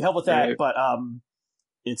would maybe help with that. Right. But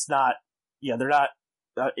it's not. Yeah, they're not.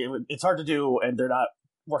 It's hard to do, and they're not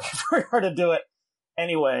working very hard to do it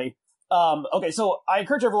anyway. Okay, so I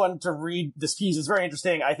encourage everyone to read this piece. It's very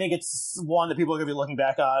interesting. I think it's one that people are going to be looking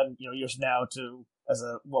back on, years from now as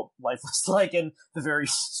what life was like in the very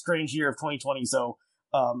strange year of 2020. So,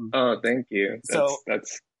 thank you.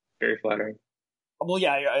 That's very flattering. Well,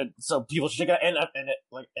 yeah. So people should check it out, and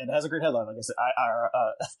it has a great headline. Like I said, our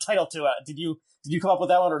title to it. Did you come up with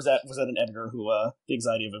that one, or was that an editor who the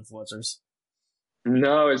anxiety of influencers?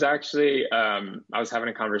 No, it was actually I was having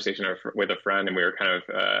a conversation with a friend, and we were kind of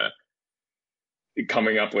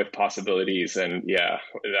coming up with possibilities, and yeah,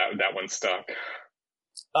 that one stuck.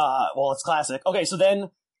 Well, it's classic. Okay, so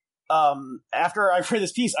then after I read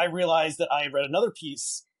this piece, I realized that I read another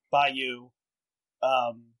piece by you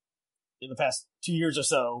in the past 2 years or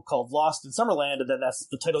so called Lost in Summerland, and then that's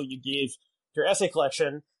the title you gave your essay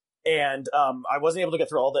collection. And I wasn't able to get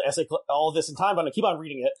through all of this in time, but I'm going to keep on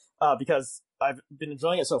reading it because I've been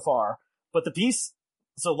enjoying it so far. But the piece,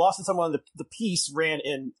 so Lost in Summerland, the piece ran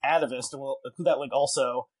in Atavist, and we'll include that link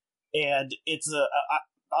also. And it's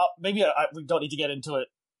we don't need to get into it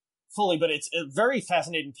fully, but it's a very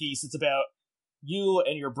fascinating piece. It's about you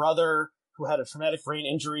and your brother who had a traumatic brain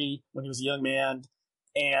injury when he was a young man,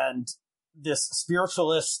 and this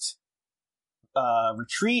spiritualist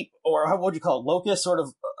retreat, or what would you call it, locus, sort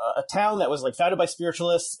of a town that was like founded by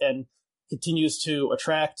spiritualists and continues to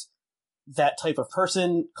attract that type of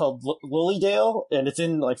person, called Lilydale, and it's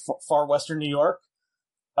in like far western New York.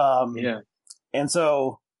 And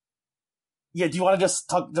so, do you want to just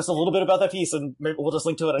talk just a little bit about that piece, and maybe we'll just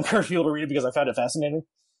link to it and encourage people to read it because I found it fascinating?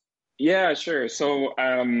 Yeah, sure. So,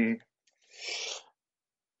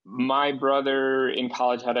 my brother in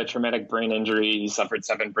college had a traumatic brain injury. He suffered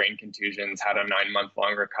 7 brain contusions, had a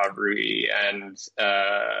 9-month-long recovery, and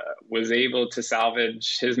was able to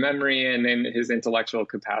salvage his memory and then his intellectual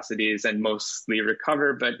capacities and mostly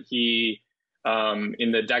recover. But he,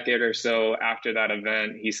 in the decade or so after that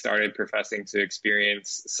event, he started professing to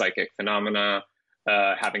experience psychic phenomena,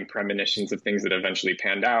 having premonitions of things that eventually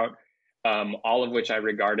panned out, all of which I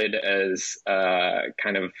regarded as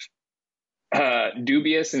kind of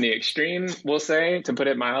dubious in the extreme, we'll say, to put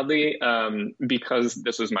it mildly, because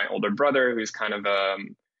this was my older brother, who's kind of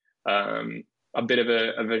a bit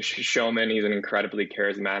of a showman. He's an incredibly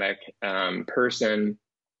charismatic person,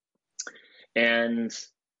 and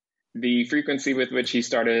the frequency with which he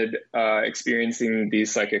started experiencing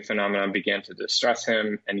these psychic phenomena began to distress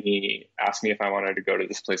him, and he asked me if I wanted to go to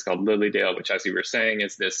this place called Lilydale, which, as you were saying,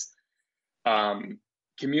 is this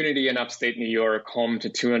community in upstate New York, home to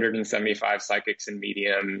 275 psychics and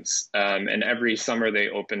mediums. And every summer they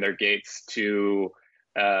open their gates to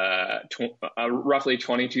roughly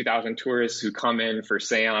 22,000 tourists who come in for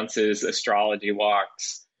seances, astrology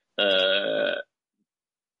walks,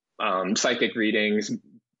 psychic readings,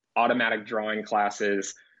 automatic drawing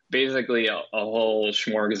classes, basically a whole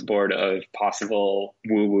smorgasbord of possible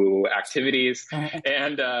woo-woo activities.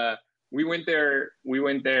 And we went there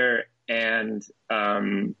and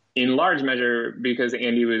in large measure because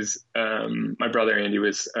Andy was, my brother Andy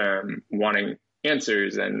was wanting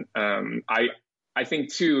answers. And I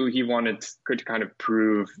think too, he wanted to kind of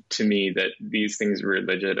prove to me that these things were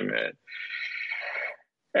legitimate.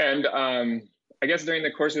 And I guess during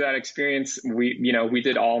the course of that experience, we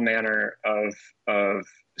did all manner of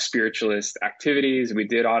spiritualist activities. We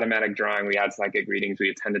did automatic drawing. We had psychic readings. We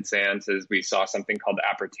attended seances. We saw something called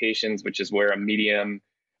apportations, which is where a medium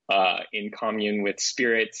in commune with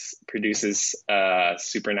spirits produces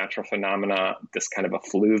supernatural phenomena, this kind of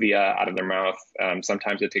effluvia out of their mouth.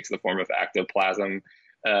 Sometimes it takes the form of ectoplasm,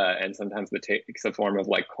 and sometimes it takes the form of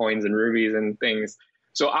like coins and rubies and things.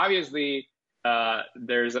 So obviously,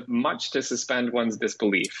 there's much to suspend one's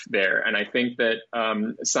disbelief there. And I think that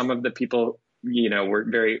some of the people, were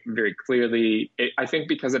very, very clearly, I think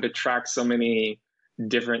because it attracts so many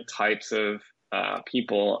different types of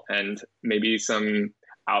people and maybe some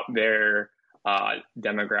out there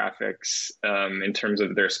demographics in terms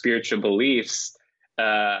of their spiritual beliefs,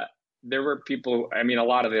 there were people, I mean, a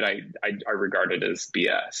lot of it I regarded as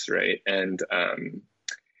BS, right? And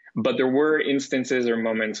but there were instances or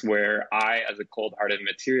moments where I, as a cold-hearted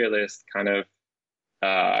materialist, kind of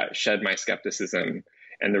shed my skepticism.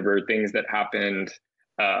 And there were things that happened,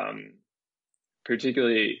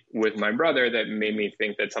 particularly with my brother, that made me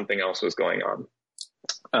think that something else was going on.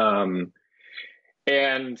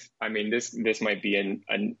 And I mean, this might be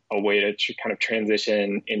a way to kind of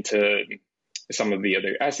transition into some of the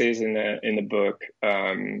other essays in the book.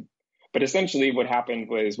 But essentially what happened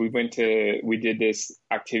was we did this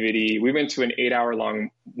activity. We went to an 8-hour-long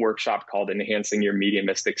workshop called Enhancing Your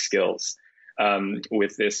Mediumistic Skills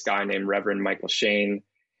with this guy named Reverend Michael Shane.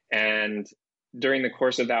 And during the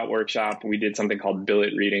course of that workshop, we did something called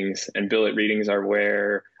billet readings. And billet readings are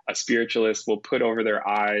where a spiritualist will put over their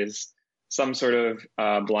eyes some sort of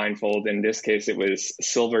blindfold. In this case, it was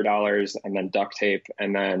silver dollars and then duct tape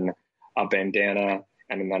and then a bandana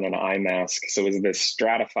and then an eye mask. So it was this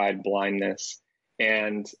stratified blindness.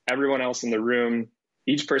 And everyone else in the room,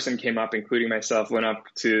 each person came up, including myself, went up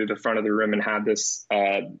to the front of the room and had this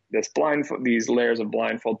blindfold, these layers of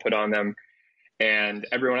blindfold put on them. And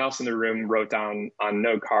everyone else in the room wrote down on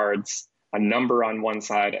note cards a number on one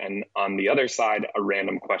side and on the other side a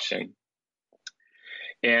random question.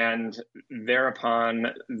 And thereupon,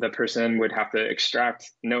 the person would have to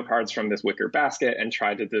extract note cards from this wicker basket and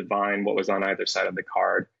try to divine what was on either side of the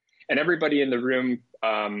card. And everybody in the room,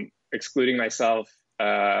 excluding myself,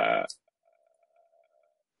 averred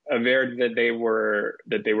that they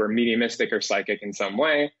were mediumistic or psychic in some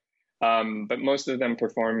way. But most of them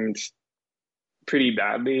performed pretty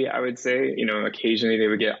badly, I would say. Occasionally they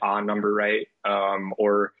would get a number right,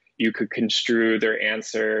 or you could construe their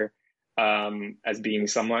answer as being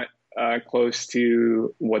somewhat close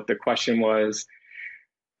to what the question was.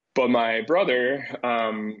 But my brother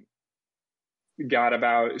got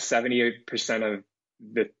about 78% of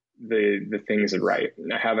the things right.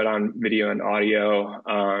 I have it on video and audio.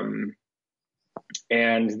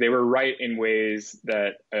 And they were right in ways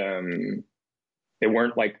that they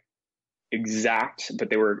weren't like exact, but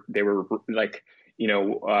they were like,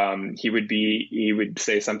 he would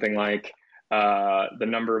say something like, the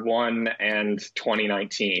number 1 and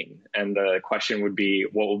 2019. And the question would be,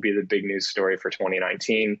 what will be the big news story for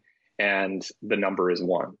 2019? And the number is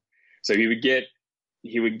 1. So he would get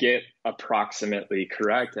approximately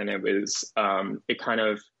correct. And it was, it kind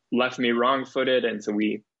of left me wrong-footed. And so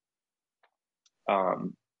we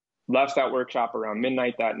left that workshop around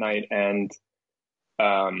midnight that night. And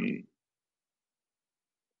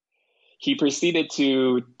he proceeded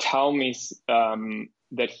to tell me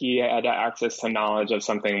that he had access to knowledge of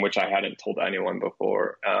something which I hadn't told anyone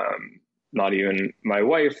before, not even my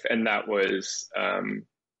wife, and that was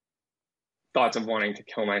thoughts of wanting to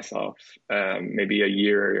kill myself, maybe a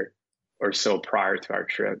year or so prior to our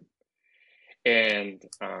trip. And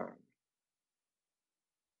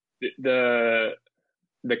the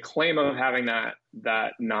claim of having that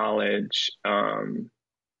knowledge,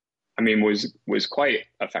 was quite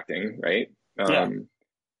affecting, right? Yeah.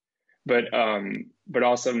 But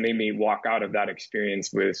also made me walk out of that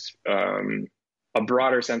experience with a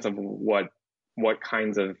broader sense of what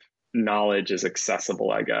kinds of knowledge is accessible,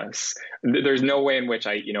 I guess. There's no way in which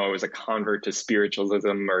I was a convert to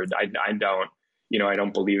spiritualism, or I don't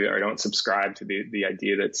believe it, or I don't subscribe to the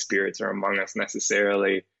idea that spirits are among us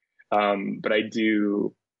necessarily. But I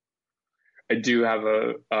do have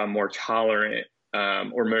a more tolerant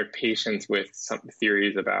or more patience with some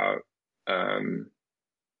theories about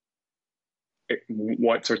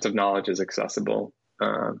what sorts of knowledge is accessible.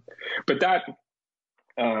 But that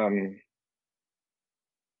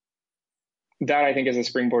I think is a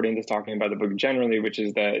springboard into talking about the book generally, which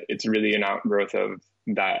is that it's really an outgrowth of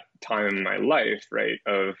that time in my life, right?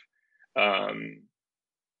 Of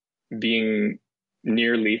being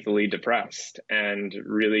near lethally depressed and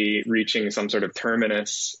really reaching some sort of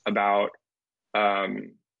terminus about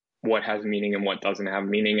what has meaning and what doesn't have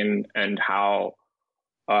meaning, and how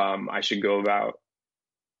I should go about,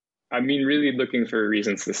 really looking for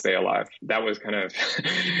reasons to stay alive. That was kind of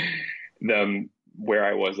where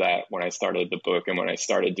I was at when I started the book and when I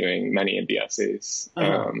started doing many of the essays.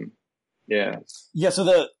 Yeah.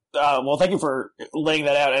 So well, thank you for laying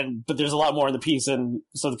that out. But there's a lot more in the piece, and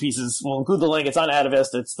so the pieces will include the link. It's on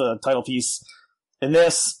Atavist. It's the title piece in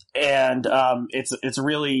this, and it's a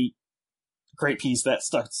really great piece that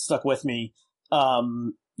stuck with me.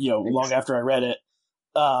 Long after I read it.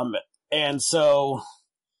 And so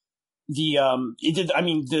it did.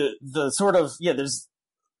 The sort of there's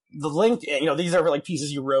the link. These are like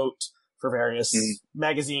pieces you wrote for various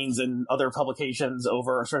magazines and other publications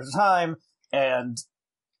over a certain time, and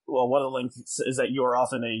well, one of the links is that you're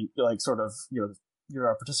often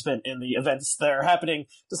you're a participant in the events that are happening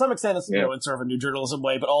to some extent, in sort of a new journalism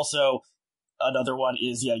way, but also another one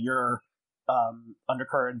is, your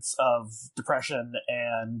undercurrents of depression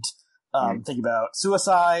and thinking about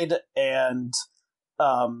suicide and,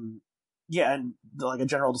 and like a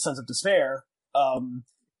general sense of despair. And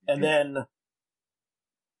then,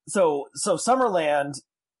 so Summerland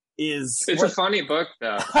is... It's a funny book,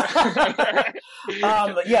 though.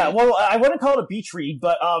 Well, I wouldn't call it a beach read,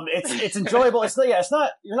 but it's enjoyable. It's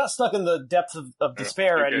not, you're not stuck in the depths of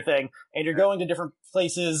despair or anything, and you're going to different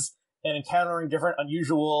places and encountering different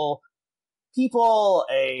unusual people.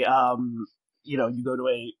 You go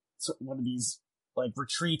to one of these like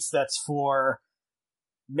retreats that's for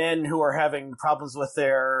men who are having problems with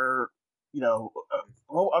their, what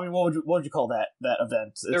would you call that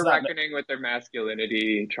event? They're reckoning with their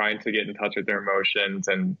masculinity, trying to get in touch with their emotions,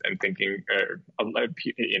 and thinking,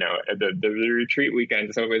 the retreat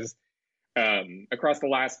weekend. So it was across the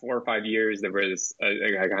last 4 or 5 years, there was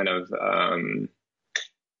a kind of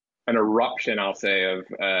an eruption, I'll say, of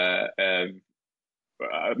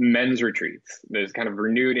men's retreats. There's kind of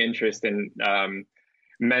renewed interest in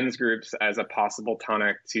men's groups as a possible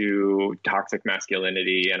tonic to toxic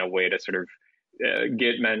masculinity and a way to sort of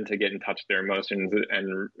get men to get in touch with their emotions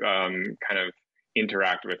and kind of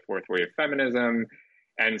interact with fourth wave feminism.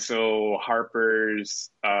 And so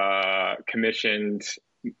Harper's commissioned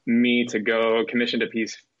a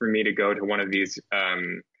piece for me to go to one of these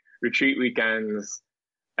retreat weekends,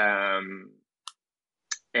 and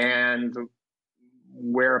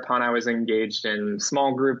whereupon I was engaged in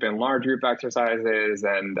small group and large group exercises.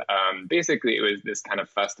 And basically it was this kind of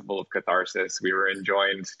festival of catharsis. We were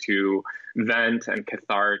enjoined to vent and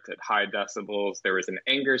cathart at high decibels. There was an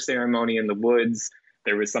anger ceremony in the woods.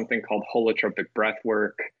 There was something called holotropic breath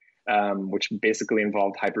work, which basically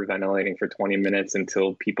involved hyperventilating for 20 minutes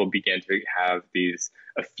until people began to have these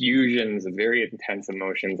effusions of very intense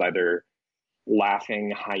emotions, either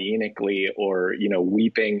laughing hyenically or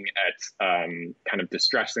weeping at kind of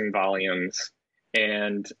distressing volumes,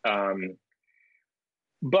 and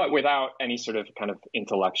but without any sort of kind of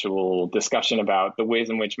intellectual discussion about the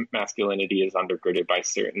ways in which masculinity is undergirded by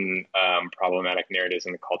certain problematic narratives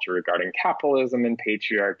in the culture regarding capitalism and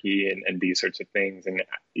patriarchy and these sorts of things. And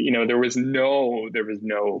there was no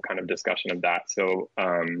kind of discussion of that. So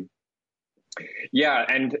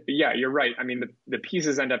you're right. The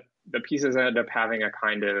pieces end up having a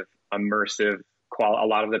kind of immersive quality. A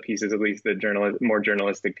lot of the pieces, at least the more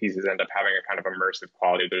journalistic pieces, end up having a kind of immersive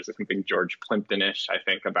quality. There's something George Plimpton-ish, I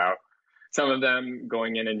think, about some of them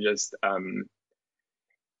going in and just, and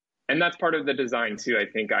that's part of the design too. I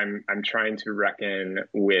think I'm trying to reckon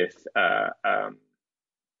with, I'm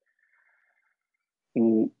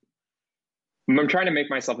trying to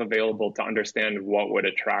make myself available to understand what would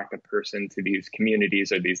attract a person to these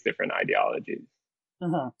communities or these different ideologies.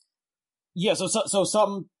 Uh-huh. Yeah, so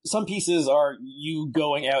some pieces are you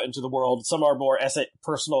going out into the world. Some are more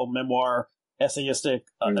personal memoir, essayistic.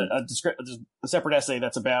 A separate essay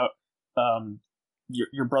that's about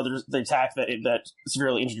your brother's the attack that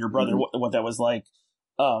severely injured your brother. What that was like,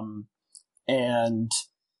 and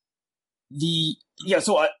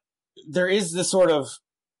there is this sort of.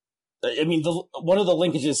 One of the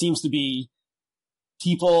linkages seems to be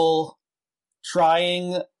people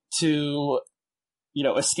trying to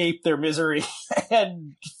escape their misery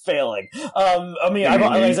and failing.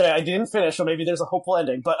 I said I didn't finish, so maybe there's a hopeful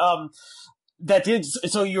ending. But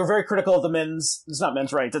so you were very critical of the men's. It's not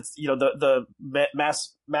men's rights. It's the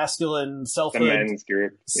masculine selfhood, the men's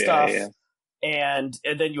group stuff. Yeah. And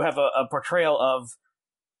then you have a portrayal of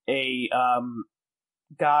a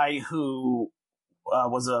guy who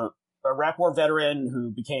was a Iraq War veteran who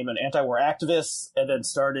became an anti-war activist and then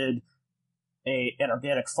started an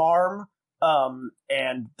organic farm,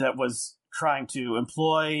 and that was trying to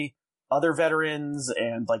employ other veterans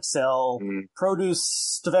and like sell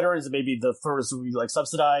produce to veterans, and maybe the produce would be like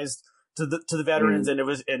subsidized to the veterans, and it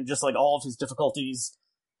was, and just like all of his difficulties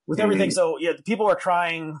with everything. So yeah, people are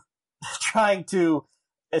trying to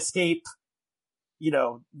escape,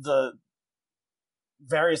 the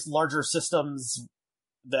various larger systems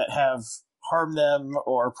that have harmed them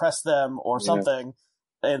or oppressed them or something,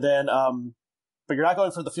 and then but you're not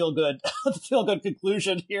going for the feel good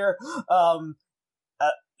conclusion here.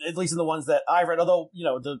 At least in the ones that I read, although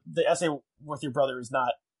the essay with your brother is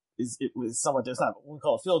not somewhat, it's not what we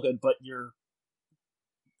call it feel good, but it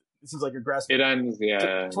seems like you're grasping it ends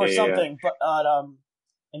towards something. But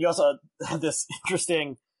and you also had this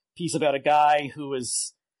interesting piece about a guy who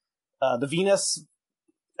was the Venus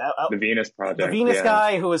Project, the Venus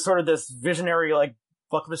guy who was sort of this visionary, like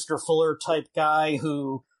Buckminster Fuller type guy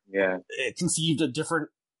who conceived a different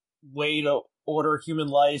way to order human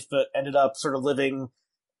life, but ended up sort of living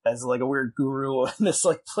as like a weird guru in this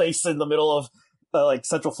like place in the middle of like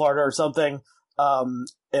Central Florida or something.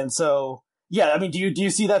 And so, yeah, I mean, do you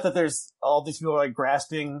see that there's all these people like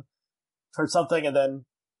grasping towards something, and then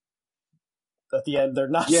at the end they're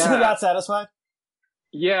not not satisfied?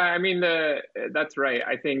 Yeah, I mean, that's right.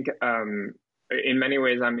 I think in many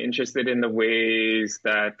ways I'm interested in the ways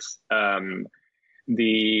that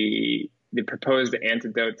the proposed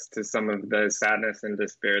antidotes to some of the sadness and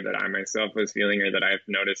despair that I myself was feeling, or that I've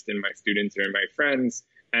noticed in my students or in my friends,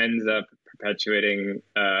 ends up perpetuating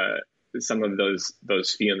some of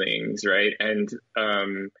those feelings, right? And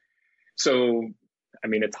so, I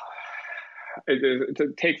mean, it's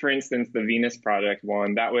to take, for instance, the Venus Project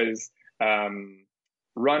one that was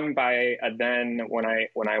run by when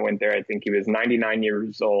I went there, I think he was 99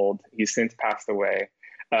 years old. He's since passed away.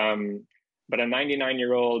 But a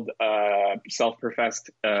 99-year-old self-professed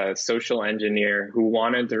social engineer who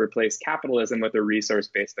wanted to replace capitalism with a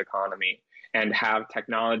resource-based economy and have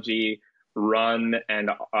technology run and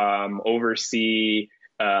oversee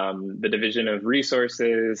the division of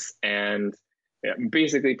resources, and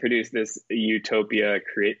basically produce this utopia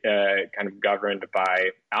kind of governed by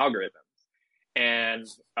algorithms. And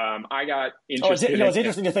I got interested. It's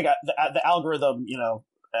interesting to think the algorithm,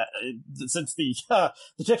 since the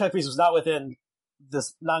TikTok piece was not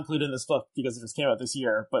included in this book because it just came out this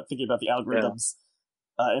year, but thinking about the algorithms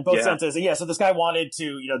in both senses. And so this guy wanted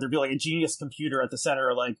to, there'd be like a genius computer at the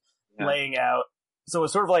center, like laying out. So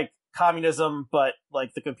it's sort of like communism, but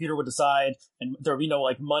like the computer would decide, and there would be no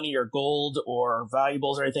like money or gold or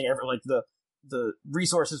valuables or anything ever. Like the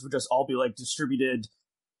resources would just all be like distributed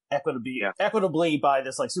equitably by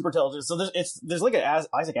this like super intelligence. So there's like an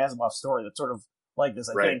Isaac Asimov story that's sort of like this,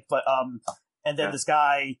 I think. But and then this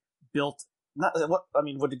guy built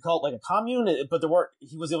would you call it like a commune? But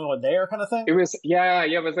he was the only one there, kind of thing. It was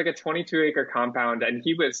it was like a 22-acre compound, and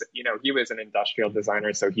he was an industrial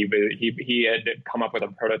designer, so he had come up with a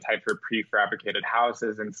prototype for prefabricated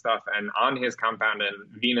houses and stuff. And on his compound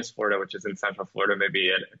in Venus, Florida, which is in Central Florida, maybe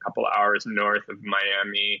a couple hours north of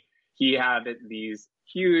Miami, he had these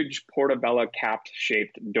huge portobello capped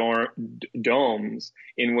shaped domes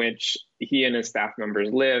in which he and his staff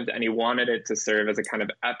members lived, and he wanted it to serve as a kind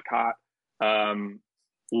of Epcot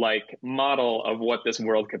like model of what this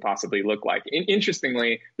world could possibly look like.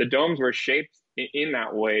 Interestingly, the domes were shaped in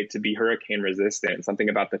that way to be hurricane resistant. Something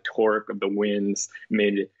about the torque of the winds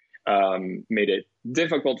made it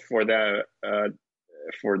difficult for the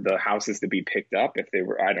houses to be picked up if they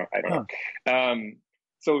were. I don't know.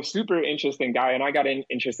 So super interesting guy. And I got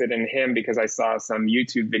interested in him because I saw some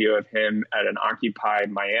YouTube video of him at an Occupy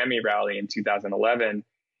Miami rally in 2011,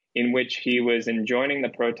 in which he was enjoining the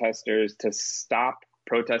protesters to stop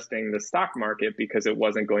protesting the stock market because it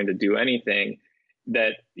wasn't going to do anything,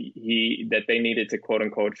 that they needed to, quote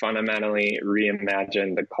unquote, fundamentally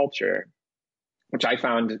reimagine the culture, which I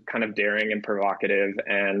found kind of daring and provocative.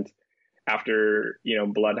 And after,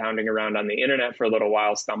 bloodhounding around on the internet for a little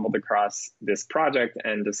while, stumbled across this project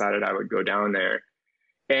and decided I would go down there.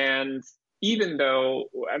 And even though,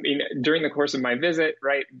 during the course of my visit,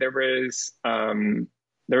 right, there was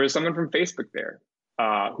someone from Facebook there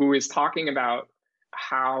who was talking about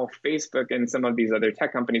how Facebook and some of these other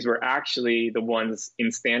tech companies were actually the ones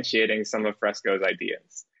instantiating some of Fresco's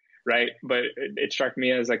ideas, right? But it struck me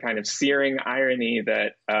as a kind of searing irony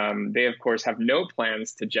that they, of course, have no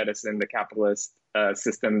plans to jettison the capitalist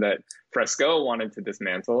system that Fresco wanted to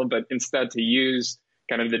dismantle, but instead to use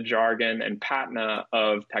kind of the jargon and patina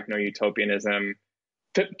of techno-utopianism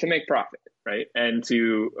to make profit, right? And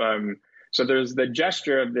to So there's the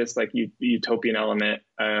gesture of this like utopian element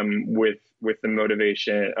with the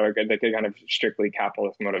motivation, or the kind of strictly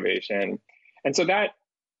capitalist motivation. And so that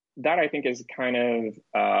I think is kind of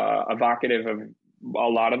evocative of a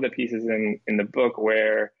lot of the pieces in the book,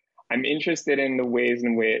 where I'm interested in the ways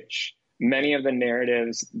in which many of the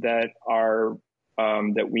narratives that are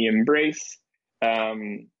that we embrace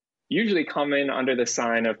usually come in under the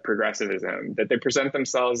sign of progressivism, that they present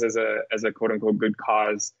themselves as a quote unquote good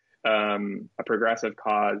cause, a progressive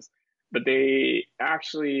cause, but they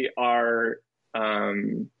actually are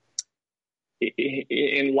in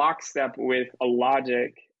lockstep with a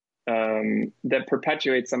logic that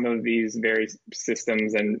perpetuates some of these very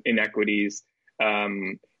systems and inequities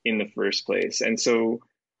in the first place. And so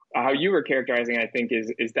how you were characterizing, I think,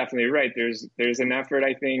 is definitely right. There's an effort,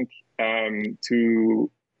 I think,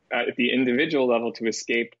 to at the individual level to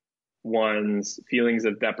escape one's feelings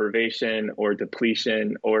of deprivation or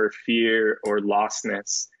depletion or fear or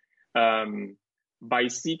lostness by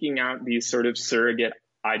seeking out these sort of surrogate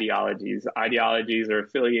ideologies or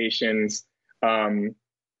affiliations that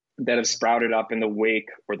have sprouted up in the wake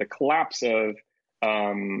or the collapse of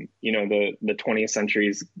the 20th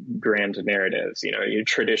century's grand narratives, your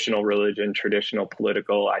traditional religion, traditional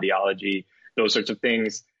political ideology, those sorts of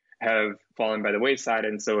things have fallen by the wayside.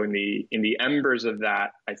 And so in the embers of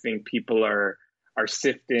that, I think people are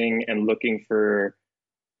sifting and looking for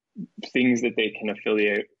things that they can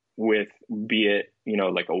affiliate with, be it,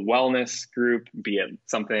 like a wellness group, be it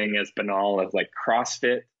something as banal as like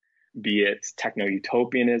CrossFit, be it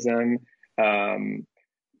techno-utopianism. And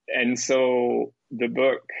so the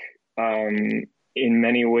book, in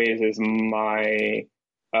many ways, is my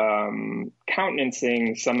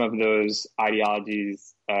countenancing some of those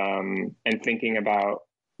ideologies and thinking about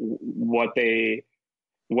whether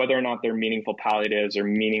or not they're meaningful palliatives or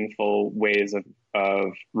meaningful ways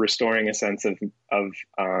of restoring a sense of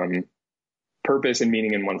purpose and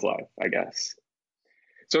meaning in one's life, I guess.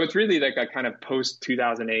 So it's really like a kind of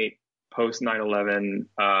post-2008, post-9/11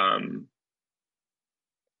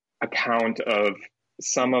 account of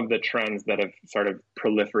some of the trends that have sort of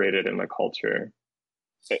proliferated in the culture.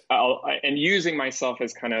 And using myself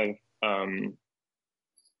as kind of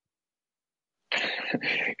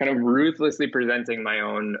ruthlessly presenting my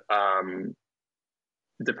own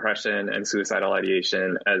depression and suicidal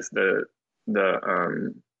ideation as the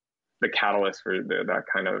catalyst for that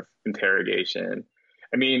kind of interrogation.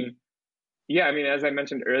 As I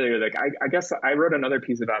mentioned earlier, like I guess I wrote another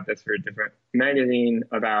piece about this for a different magazine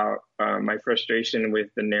about my frustration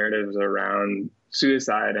with the narratives around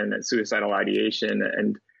suicide and suicidal ideation,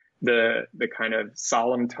 and the kind of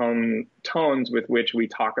solemn tones with which we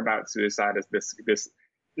talk about suicide as this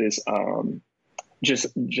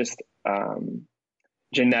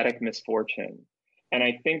genetic misfortune. And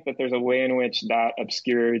I think that there's a way in which that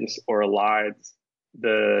obscures or elides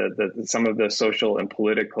some of the social and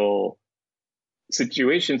political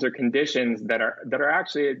situations or conditions that are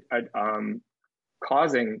actually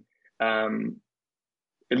causing, at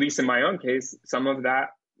least in my own case, some of that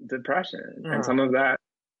depression and some of that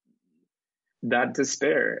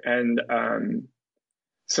despair. And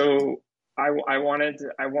so I wanted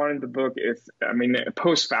the book,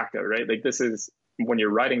 post facto, right? Like, this is when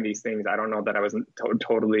you're writing these things, I don't know that I wasn't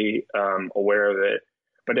totally aware of it,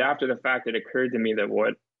 but after the fact, it occurred to me that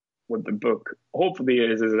what the book hopefully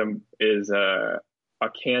is a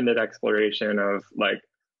candid exploration of like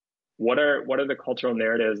what are the cultural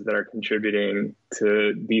narratives that are contributing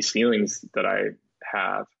to these feelings that I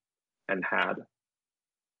have and had.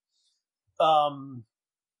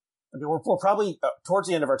 We're probably towards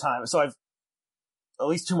the end of our time, so I've at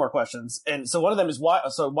least two more questions. And so one of them is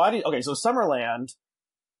so Summerland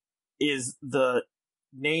is the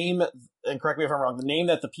name, and correct me if I'm wrong, the name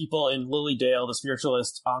that the people in Lilydale, the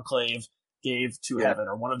spiritualist enclave, gave to heaven,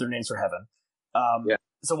 or one of their names for heaven.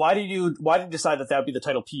 So why did you decide that would be the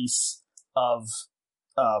title piece of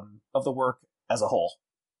the work as a whole?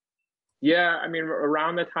 Yeah,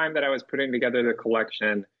 around the time that I was putting together the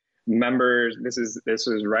collection, members, this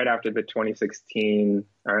was right after the 2016,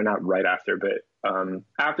 or not right after, but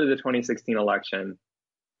after the 2016 election.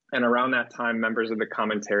 And around that time, members of the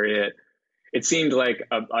commentariat, it seemed like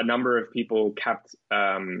a number of people kept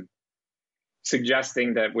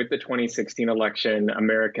suggesting that with the 2016 election,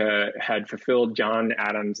 America had fulfilled John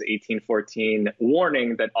Adams' 1814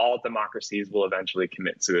 warning that all democracies will eventually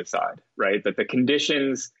commit suicide, right? That the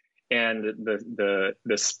conditions and the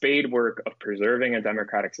spade work of preserving a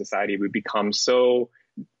democratic society would become so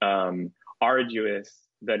arduous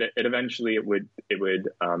that it eventually would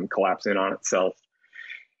collapse in on itself.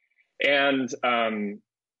 And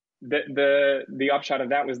the upshot of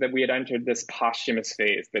that was that we had entered this posthumous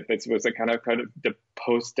phase, that this was a kind of the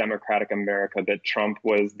post-democratic America, that Trump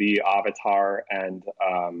was the avatar and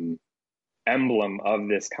emblem of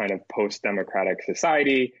this kind of post-democratic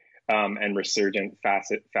society, and resurgent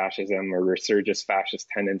fascism or resurgent fascist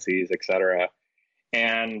tendencies, etc.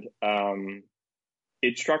 And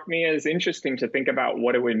it struck me as interesting to think about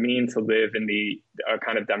what it would mean to live in the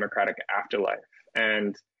kind of democratic afterlife,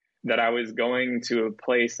 and that I was going to a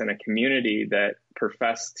place and a community that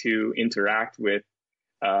professed to interact with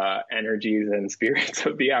energies and spirits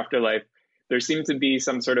of the afterlife. There seemed to be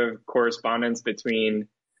some sort of correspondence between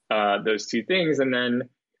those two things. And then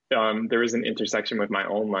there was an intersection with my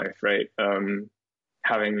own life, right?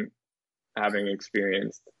 Having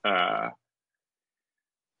experienced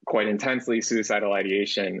quite intensely suicidal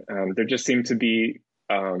ideation, there just seemed to be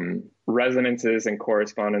resonances and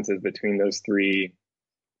correspondences between those three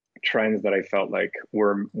trends that I felt like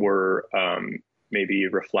were maybe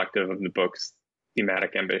reflective of the book's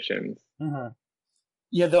thematic ambitions. Mm-hmm.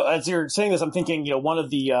 Yeah, though, as you're saying this, I'm thinking, one of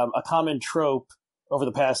the a common trope over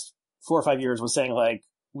the past 4 or 5 years was saying, like,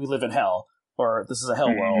 we live in hell, or this is a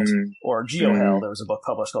hell world, or geo hell. There was a book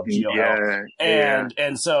published called Geo Hell,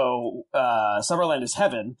 and so Summerland is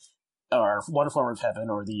heaven, or one form of heaven,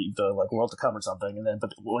 or the like world to come or something. And then,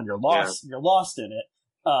 but when you're lost, you're lost in it.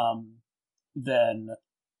 Then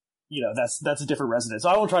that's a different resonance. So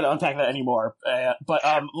I won't try to unpack that anymore. But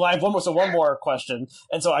I have one more question.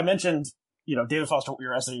 And so I mentioned, David Foster,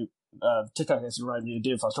 your essay, TikTok essay, right?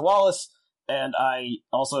 David Foster Wallace. And I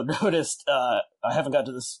also noticed, I haven't got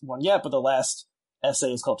to this one yet, but the last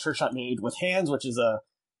essay is called Church Not Made with Hands, which is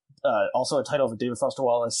also a title of a David Foster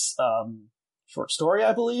Wallace short story,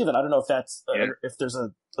 I believe. And I don't know if that's if there's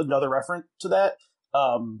another reference to that.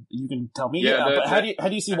 You can tell me. But how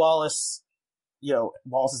do you see Wallace?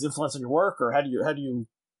 Wallace's influence on your work, or do you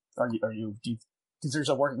consider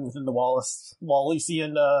yourself working within the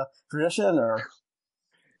Wallaceian tradition, or?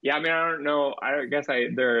 Yeah, I mean, I don't know. I guess I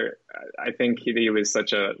think he was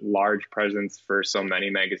such a large presence for so many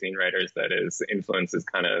magazine writers that his influence is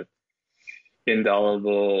kind of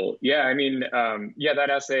indelible. Yeah, I mean, that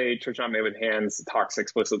essay, Church Not Made with Hands, talks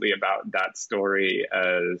explicitly about that story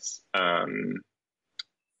as,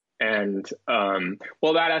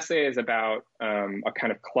 that essay is about a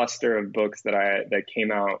kind of cluster of books that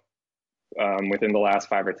came out within the last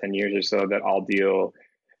 5 or 10 years or so that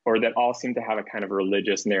all seem to have a kind of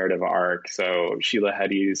religious narrative arc. So Sheila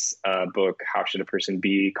Heti's book, How Should a Person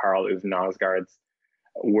Be? Karl Ove Knausgaard's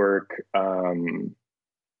work. And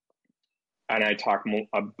I talk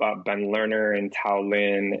about Ben Lerner and Tao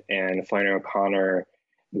Lin and Flannery O'Connor,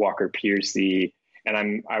 Walker Piercy.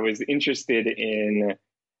 And I was interested in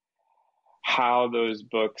how those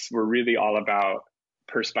books were really all about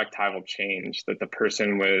perspectival change, that the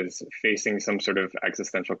person was facing some sort of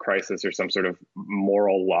existential crisis or some sort of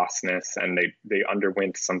moral lostness, and they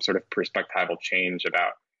underwent some sort of perspectival change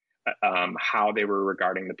about how they were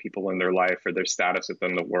regarding the people in their life or their status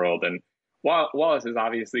within the world. And Wallace is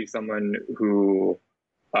obviously someone who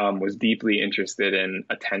was deeply interested in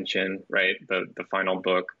attention, right? The final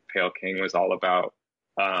book, Pale King, was all about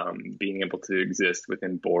being able to exist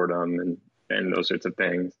within boredom and those sorts of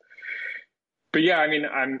things. But yeah, I mean,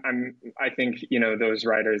 I think, those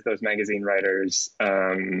writers, those magazine writers,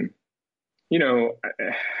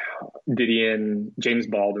 Didion, James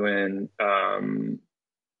Baldwin, and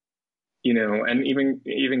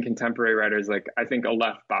even contemporary writers, like I think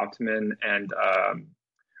Aleph Bautman and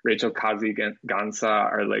Rachel Kazi Gansa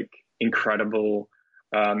are like incredible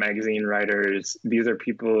magazine writers. These are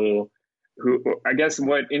people who, I guess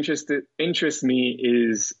what interests me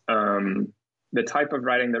is the type of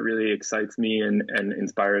writing that really excites me and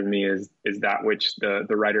inspires me is that which the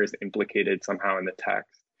writer is implicated somehow in the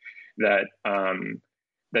text, that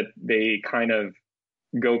they kind of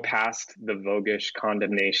go past the voguish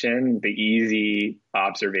condemnation, the easy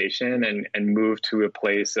observation, and move to a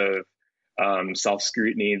place of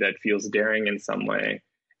self-scrutiny that feels daring in some way.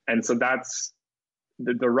 And so that's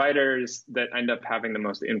the writers that end up having the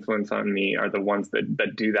most influence on me are the ones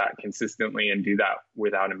that do that consistently and do that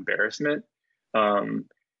without embarrassment. And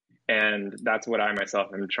that's what I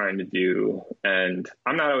myself am trying to do. And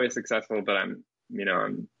I'm not always successful, but I'm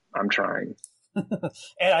trying.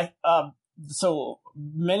 And so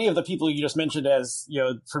many of the people you just mentioned as,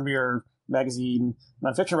 premier magazine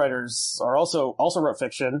nonfiction writers are also wrote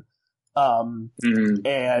fiction. And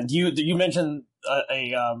you mentioned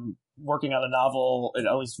working on a novel in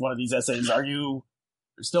at least one of these essays. Are you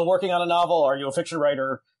still working on a novel? Are you a fiction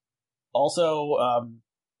writer also?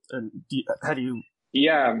 And how do you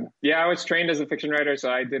I was trained as a fiction writer, so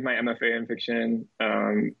I did my MFA in fiction,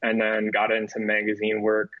 and then got into magazine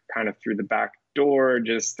work kind of through the back door.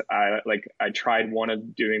 I tried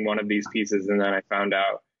doing one of these pieces, and then I found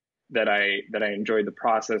out that I enjoyed the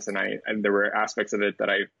process, and there were aspects of it that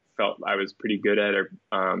I felt I was pretty good at, or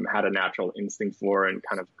had a natural instinct for, and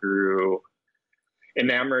kind of grew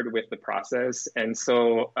enamored with the process. And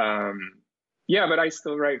so but I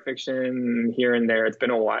still write fiction here and there. It's been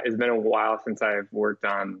a while since I've worked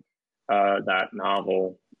on that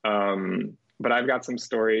novel, but I've got some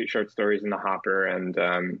short stories in the hopper,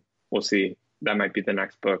 and we'll see. That might be the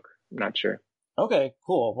next book. I'm not sure. Okay,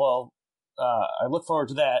 cool. Well, I look forward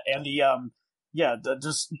to that. And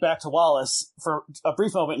just back to Wallace for a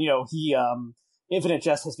brief moment. He Infinite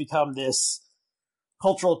Jest has become this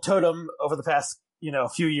cultural totem over the past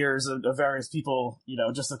few years of various people,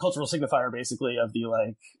 just a cultural signifier basically of the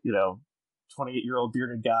 28-year-old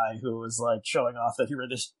bearded guy who was like showing off that he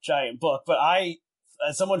read this giant book. But I,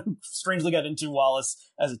 as someone who strangely got into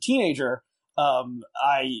Wallace as a teenager,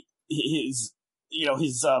 his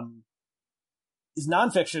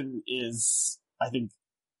nonfiction is, I think,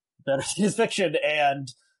 better than his fiction,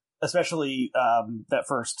 and especially that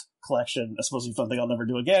first collection, A Supposedly Fun Thing I'll Never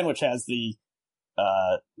Do Again, which has the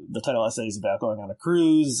title essays about going on a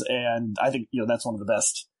cruise, and I think that's one of the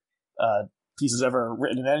best pieces ever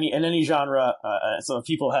written in any genre. So if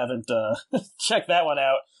people haven't checked that one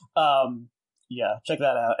out, check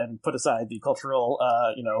that out and put aside the cultural,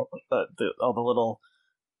 all the little,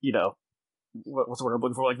 what's the word I'm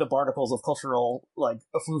looking for, like the barnacles of cultural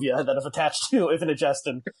effluvia that have attached to Infinite Jest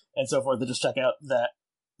and so forth. To just check out that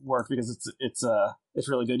work, because it's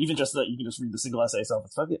really good. Even just that you can just read the single essay itself.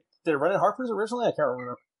 It's fucking. Did it run in Harper's originally? I can't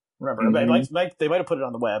remember. Mm-hmm. They might have put it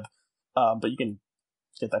on the web, but you can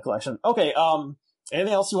get that collection. Okay.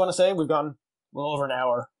 Anything else you want to say? We've gone a little over an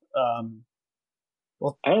hour.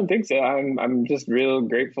 Well, I don't think so. I'm just real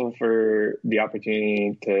grateful for the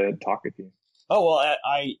opportunity to talk with you. Oh well,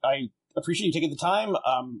 I appreciate you taking the time.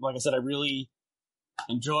 Like I said, I really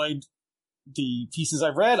enjoyed the pieces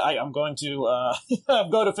I've read. I'm going to I'm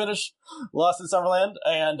going to finish Lost in Summerland,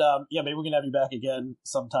 and maybe we can have you back again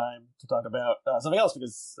sometime to talk about something else,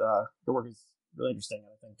 because your work is really interesting,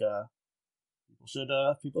 and I think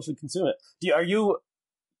people should consume it. Are you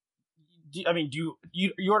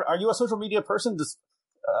a social media person? Just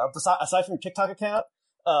aside from your TikTok account,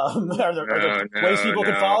 are there ways people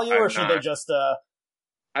can follow you, or should they just?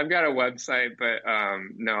 I've got a website, but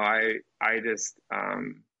no, I just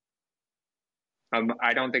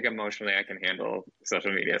I don't think emotionally I can handle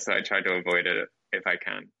social media, so I try to avoid it if I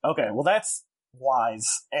can. Okay, well that's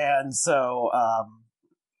wise, and so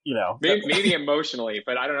maybe emotionally,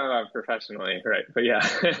 but I don't know about professionally, right? But yeah,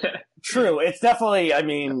 true. It's definitely. I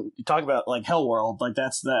mean, you talk about like Hell World, like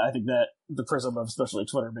that's I think that the prism of especially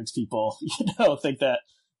Twitter makes people think that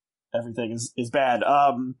everything is bad.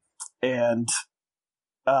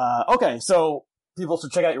 Okay, so people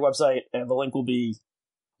should check out your website, and the link will be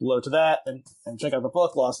below to that, and check out the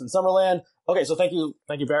book, Lost in Summerland. Okay, so thank you,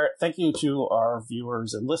 Barrett. Thank you to our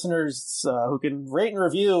viewers and listeners who can rate and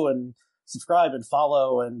review and subscribe and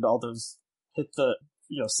follow and all those, hit the,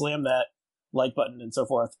 slam that like button and so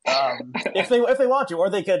forth. If they want to, or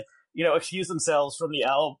they could, excuse themselves from the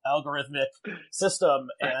algorithmic system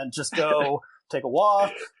and just go take a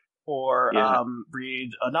walk, or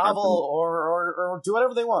read a novel, or do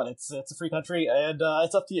whatever they want. It's a free country, and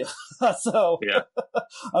it's up to you. So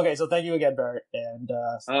okay, so thank you again, Barrett, and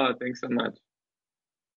thanks so much.